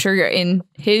 So I'm sure you're in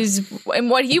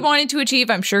what he wanted to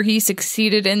achieve. I'm sure he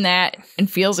succeeded in that and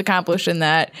feels accomplished in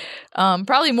that.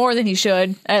 Probably more than he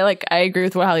should. I agree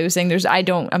with what Holly was saying. I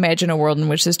don't imagine a world in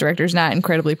which this director is not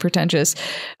incredibly pretentious.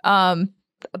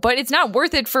 But it's not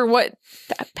worth it for what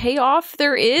payoff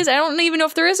there is. I don't even know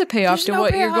if there is a payoff There's to no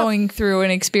what you're payoff. going through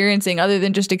and experiencing other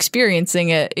than just experiencing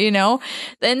it, you know?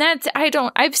 And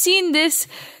I've seen this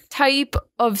type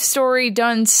of story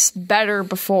done better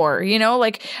before, you know?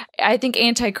 Like, I think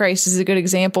Antichrist is a good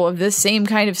example of this same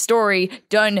kind of story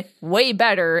done way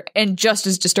better and just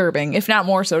as disturbing, if not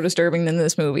more so disturbing than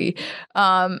this movie. So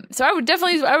I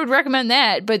would recommend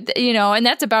that, but you know, and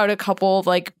that's about a couple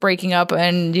like breaking up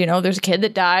and, you know, there's a kid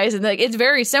that dies and like, it's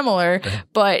very similar,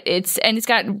 but it's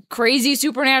got crazy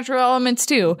supernatural elements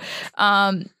too.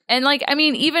 And like, I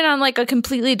mean, even on like a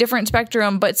completely different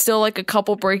spectrum, but still like a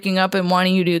couple breaking up and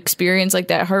wanting you to experience like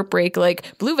that heartbreak,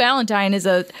 like Blue Valentine is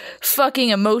a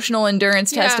fucking emotional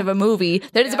endurance test of a movie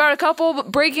that is about a couple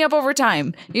breaking up over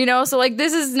time, you know? So like,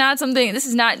 this is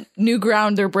not new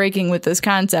ground they're breaking with this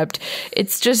concept.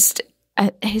 It's just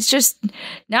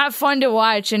not fun to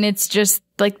watch. And it's just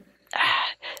like,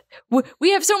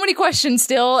 we have so many questions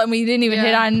still, and we didn't even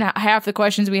hit on half the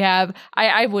questions we have.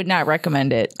 I would not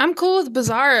recommend it. I'm cool with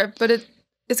Bizarre, but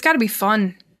it's got to be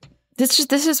fun. This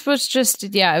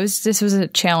was a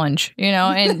challenge, you know,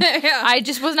 and I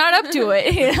just was not up to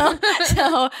it, you know.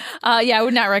 So I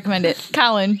would not recommend it.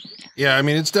 Colin. Yeah, I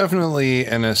mean, it's definitely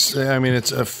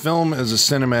it's a film as a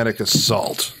cinematic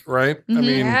assault, right? I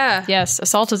mean, Yes,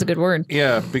 assault is a good word.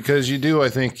 yeah, because you do, I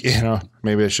think, you know,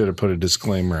 maybe I should have put a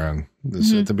disclaimer on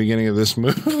this at the beginning of this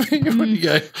movie. When you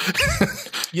guys,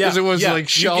 because it was like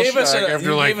shell shock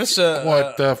after like,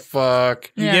 what the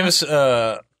fuck? You gave us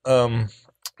a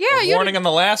warning on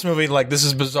the last movie, like, this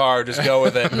is bizarre, just go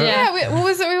with it. What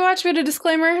was it we watched? We had a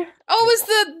disclaimer. Oh, it was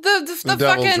the Devil's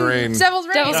fucking Reign. Devil's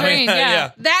Reign. Devil's Reign,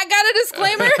 yeah. That got a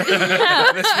disclaimer?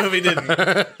 This movie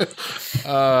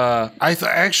didn't.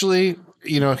 Actually,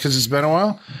 you know, because it's been a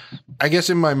while, I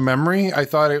guess in my memory, I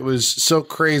thought it was so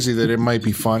crazy that it might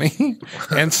be funny.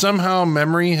 And somehow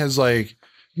memory has like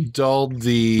dulled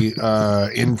the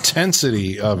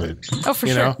intensity of it. Oh, for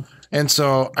you sure. know? And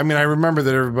so, I mean, I remember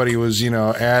that everybody was, you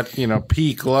know, at, you know,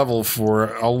 peak level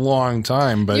for a long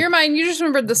time, but Your mind, you just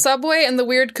remembered the subway and the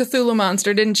weird Cthulhu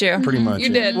monster, didn't you? pretty much. You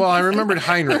did. Well, I remembered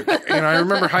Heinrich. And I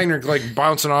remember Heinrich like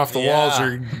bouncing off the walls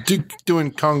or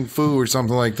doing kung fu or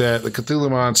something like that. The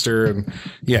Cthulhu monster and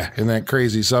in that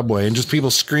crazy subway and just people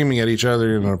screaming at each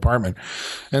other in an apartment.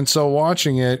 And so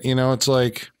watching it, you know, it's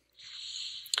like,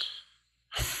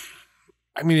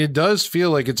 I mean, it does feel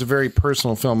like it's a very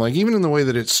personal film. Like even in the way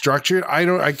that it's structured,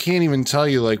 I can't even tell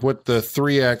you like what the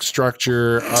 3-act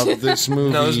structure of this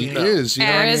movie is. You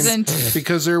know what I mean?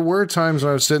 Because there were times when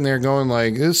I was sitting there going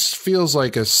like, this feels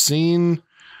like a scene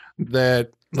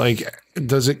that like,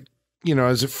 does it, you know,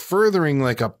 is it furthering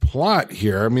like a plot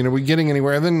here? I mean, are we getting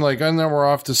anywhere? And then like, and then we're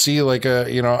off to see like a,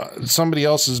 you know, somebody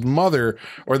else's mother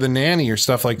or the nanny or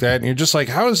stuff like that. And you're just like,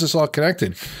 how is this all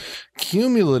connected?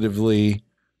 Cumulatively,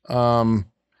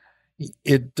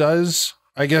 it does,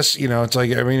 I guess, you know, it's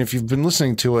like, I mean, if you've been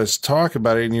listening to us talk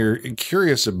about it and you're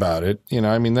curious about it, you know,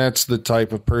 I mean, that's the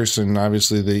type of person,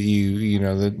 obviously, that you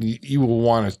know, that you will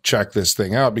want to check this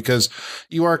thing out because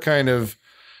you are kind of,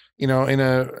 you know,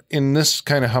 in this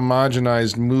kind of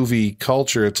homogenized movie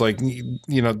culture, it's like,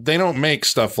 you know, they don't make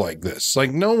stuff like this. Like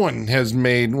no one has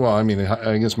made, well, I mean,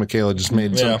 I guess Michaela just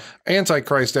made some.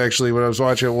 Antichrist, actually, when I was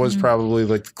watching it was probably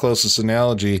like the closest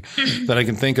analogy that I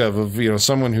can think of, you know,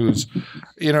 someone who's,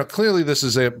 you know, clearly this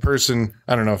is a person,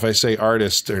 I don't know if I say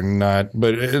artist or not,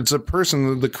 but it's a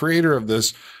person, the creator of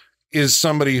this is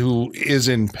somebody who is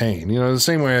in pain. You know, the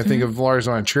same way I think of Lars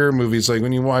von Trier movies, like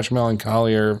when you watch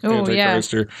Melancholia or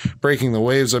Antichrist or Breaking the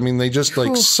Waves, I mean, they just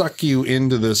like suck you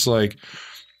into this like,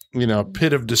 you know,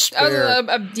 pit of despair.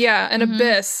 An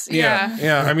abyss.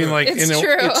 Yeah. I mean, like,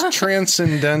 it's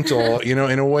transcendental, you know,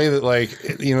 in a way that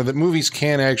like, you know, that movies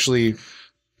can actually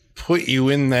put you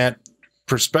in that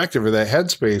perspective or that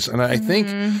headspace. And I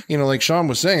think, you know, like Sean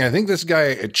was saying, I think this guy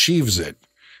achieves it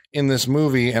in this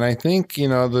movie. And I think, you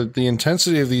know, the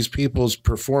intensity of these people's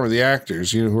performance, the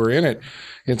actors, you know, who are in it,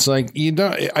 it's like,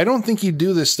 I don't think you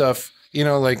do this stuff, you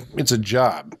know, like it's a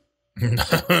job.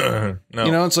 No.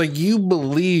 You know, it's like you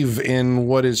believe in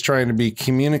what is trying to be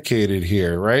communicated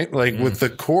here, right? Like with the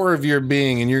core of your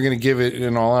being, and you're going to give it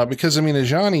an all out. Because I mean,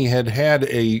 Adjani had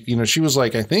a, you know, she was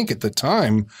like, I think at the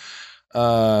time,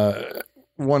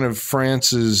 one of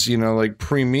France's, you know, like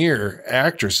premier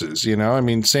actresses. You know, I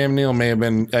mean, Sam Neill may have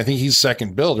been, I think he's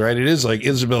second billed, right? It is like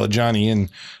Isabelle Adjani in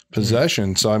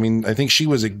Possession. So I mean, I think she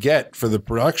was a get for the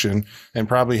production and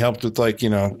probably helped with like, you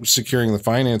know, securing the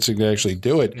financing to actually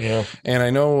do it. Yeah. And I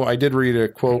know I did read a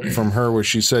quote from her where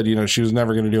she said, you know, she was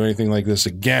never going to do anything like this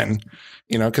again.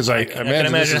 You know, because I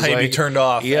imagine how you'd be turned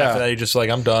off. Yeah. After that, you're just like,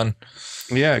 I'm done.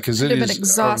 Yeah, because it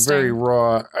is very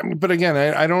raw. I mean, but again,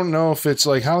 I don't know if it's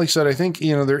like Holly said. I think,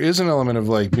 you know, there is an element of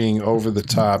like being over the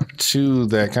top to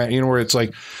that kind of, you know, where it's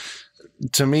like,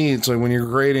 to me, it's like when you're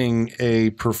grading a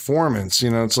performance, you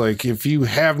know, it's like if you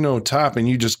have no top and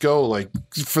you just go like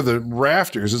for the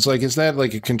rafters, it's like, is that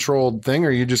like a controlled thing, or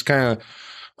are you just kind of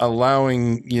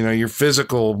allowing, you know, your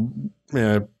physical,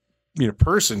 you know,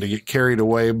 person to get carried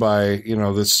away by, you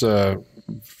know, this, I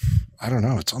don't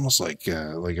know. It's almost like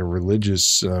a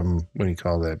religious, what do you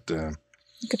call that?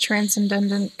 Like a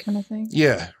transcendent kind of thing.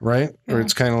 Yeah, right? Yeah. Or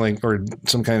it's kind of like, or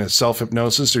some kind of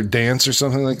self-hypnosis or dance or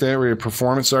something like that, where you're a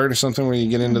performance art or something where you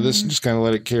get into this and just kind of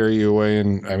let it carry you away.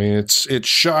 And I mean, it's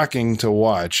shocking to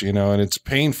watch, you know, and it's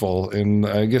painful. And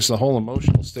I guess the whole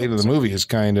emotional state of the movie is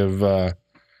kind of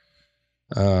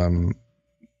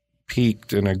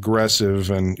peaked and aggressive.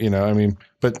 And, you know, I mean,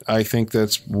 but I think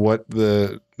that's what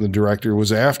the director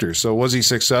was after. So was he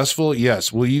successful?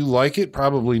 Yes. Will you like it?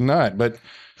 Probably not. But,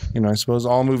 you know, I suppose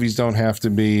all movies don't have to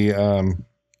be,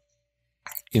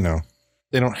 you know,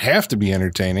 they don't have to be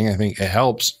entertaining. I think it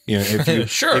helps, you know, if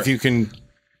you,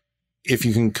 if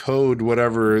you can code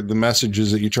whatever the message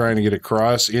is that you're trying to get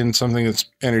across in something that's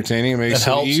entertaining, it makes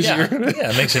it easier.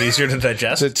 Yeah, it makes it easier to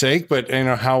digest. To take, but you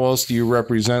know, how else do you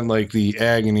represent like the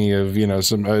agony of, you know,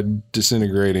 some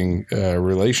disintegrating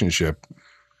relationship?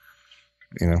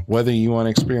 You know, whether you want to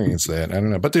experience that, I don't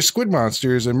know. But there's squid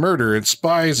monsters and murder and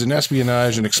spies and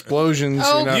espionage and explosions.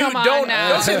 Oh, you know?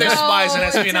 Don't say there's spies and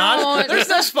espionage. There's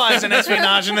no spies and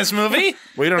espionage in this movie.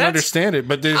 We don't understand it,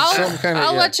 but there's some kind of.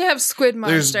 I'll let you have squid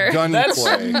monster. There's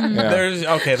gunplay. Yeah.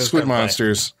 There's squid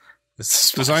monsters.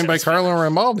 Designed by Carlo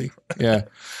Rambaldi. Yeah.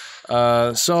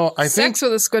 So I think sex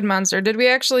with a squid monster. Did we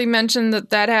actually mention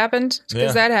that happened?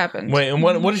 Because that happened. Wait, and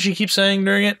what did she keep saying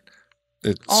during it?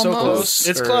 It's almost. so close.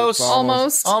 It's close.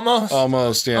 Almost.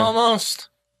 Yeah. Almost.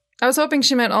 I was hoping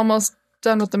she meant almost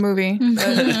done with the movie.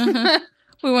 But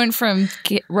we went from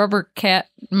rubber cat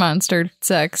monster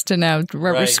sex to now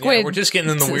rubber squid. Yeah, we're just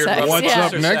getting in the weird sex. What's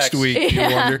up next sex. week, you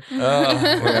wonder?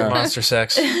 Rubber monster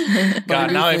sex.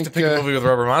 God, now I have to pick a movie with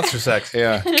rubber monster sex.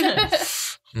 Yeah.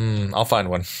 I'll find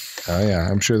one. Oh, yeah.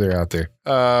 I'm sure they're out there.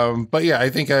 But yeah,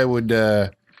 I think I would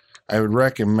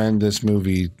recommend this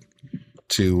movie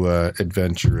to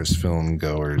adventurous film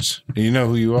goers. You know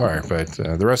who you are, but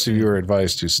the rest of you are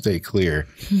advised to stay clear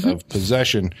of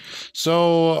Possession.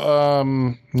 So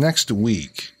next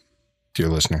week, dear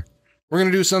listener, we're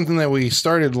going to do something that we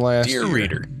started last year. Dear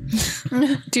reader.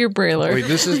 Dear Brailer. Wait,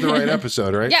 this is the right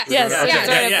episode, right?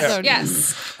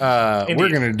 Yes. We're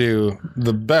going to do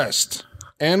the best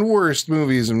and worst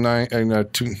movies of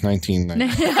 1990.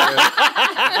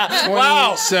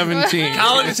 2017.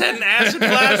 Colin just had an acid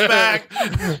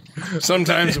flashback.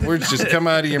 Sometimes the words just come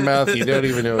out of your mouth. You don't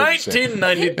even know what to say.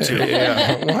 1992.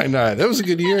 Yeah, why not? That was a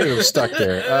good year. It was stuck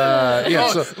there. You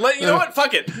know what?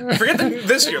 Fuck it. Forget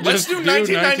this year. Let's do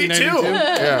 1992.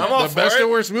 Yeah. I'm all the best and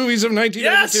worst movies of 1992.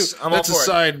 Yes, I'm That's all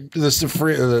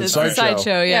for the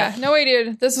sideshow. Yeah. No way,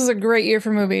 dude. This was a great year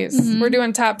for movies. We're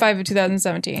doing top 5 of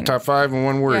 2017. Top 5 and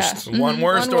one worst. Yeah. One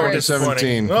worst or worst.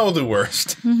 17. Well, we'll do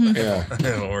worst. Yeah.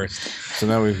 Worst. So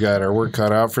now we've got our work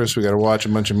cut out for us. We got to watch a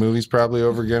bunch of movies probably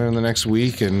over again in the the next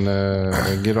week and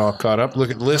get all caught up.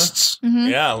 Look at lists.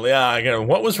 Yeah. I got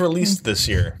what was released this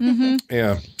year.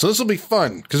 Yeah. So this will be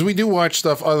fun because we do watch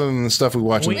stuff other than the stuff we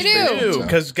watch. We do.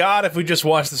 Because God, if we just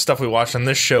watched the stuff we watched on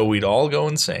this show, we'd all go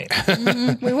insane.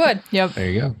 We would. Yep. There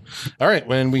you go. All right.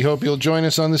 And we hope you'll join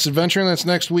us on this adventure. And that's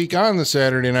next week on the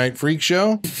Saturday Night Freak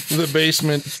Show. The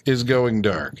basement is going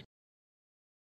dark.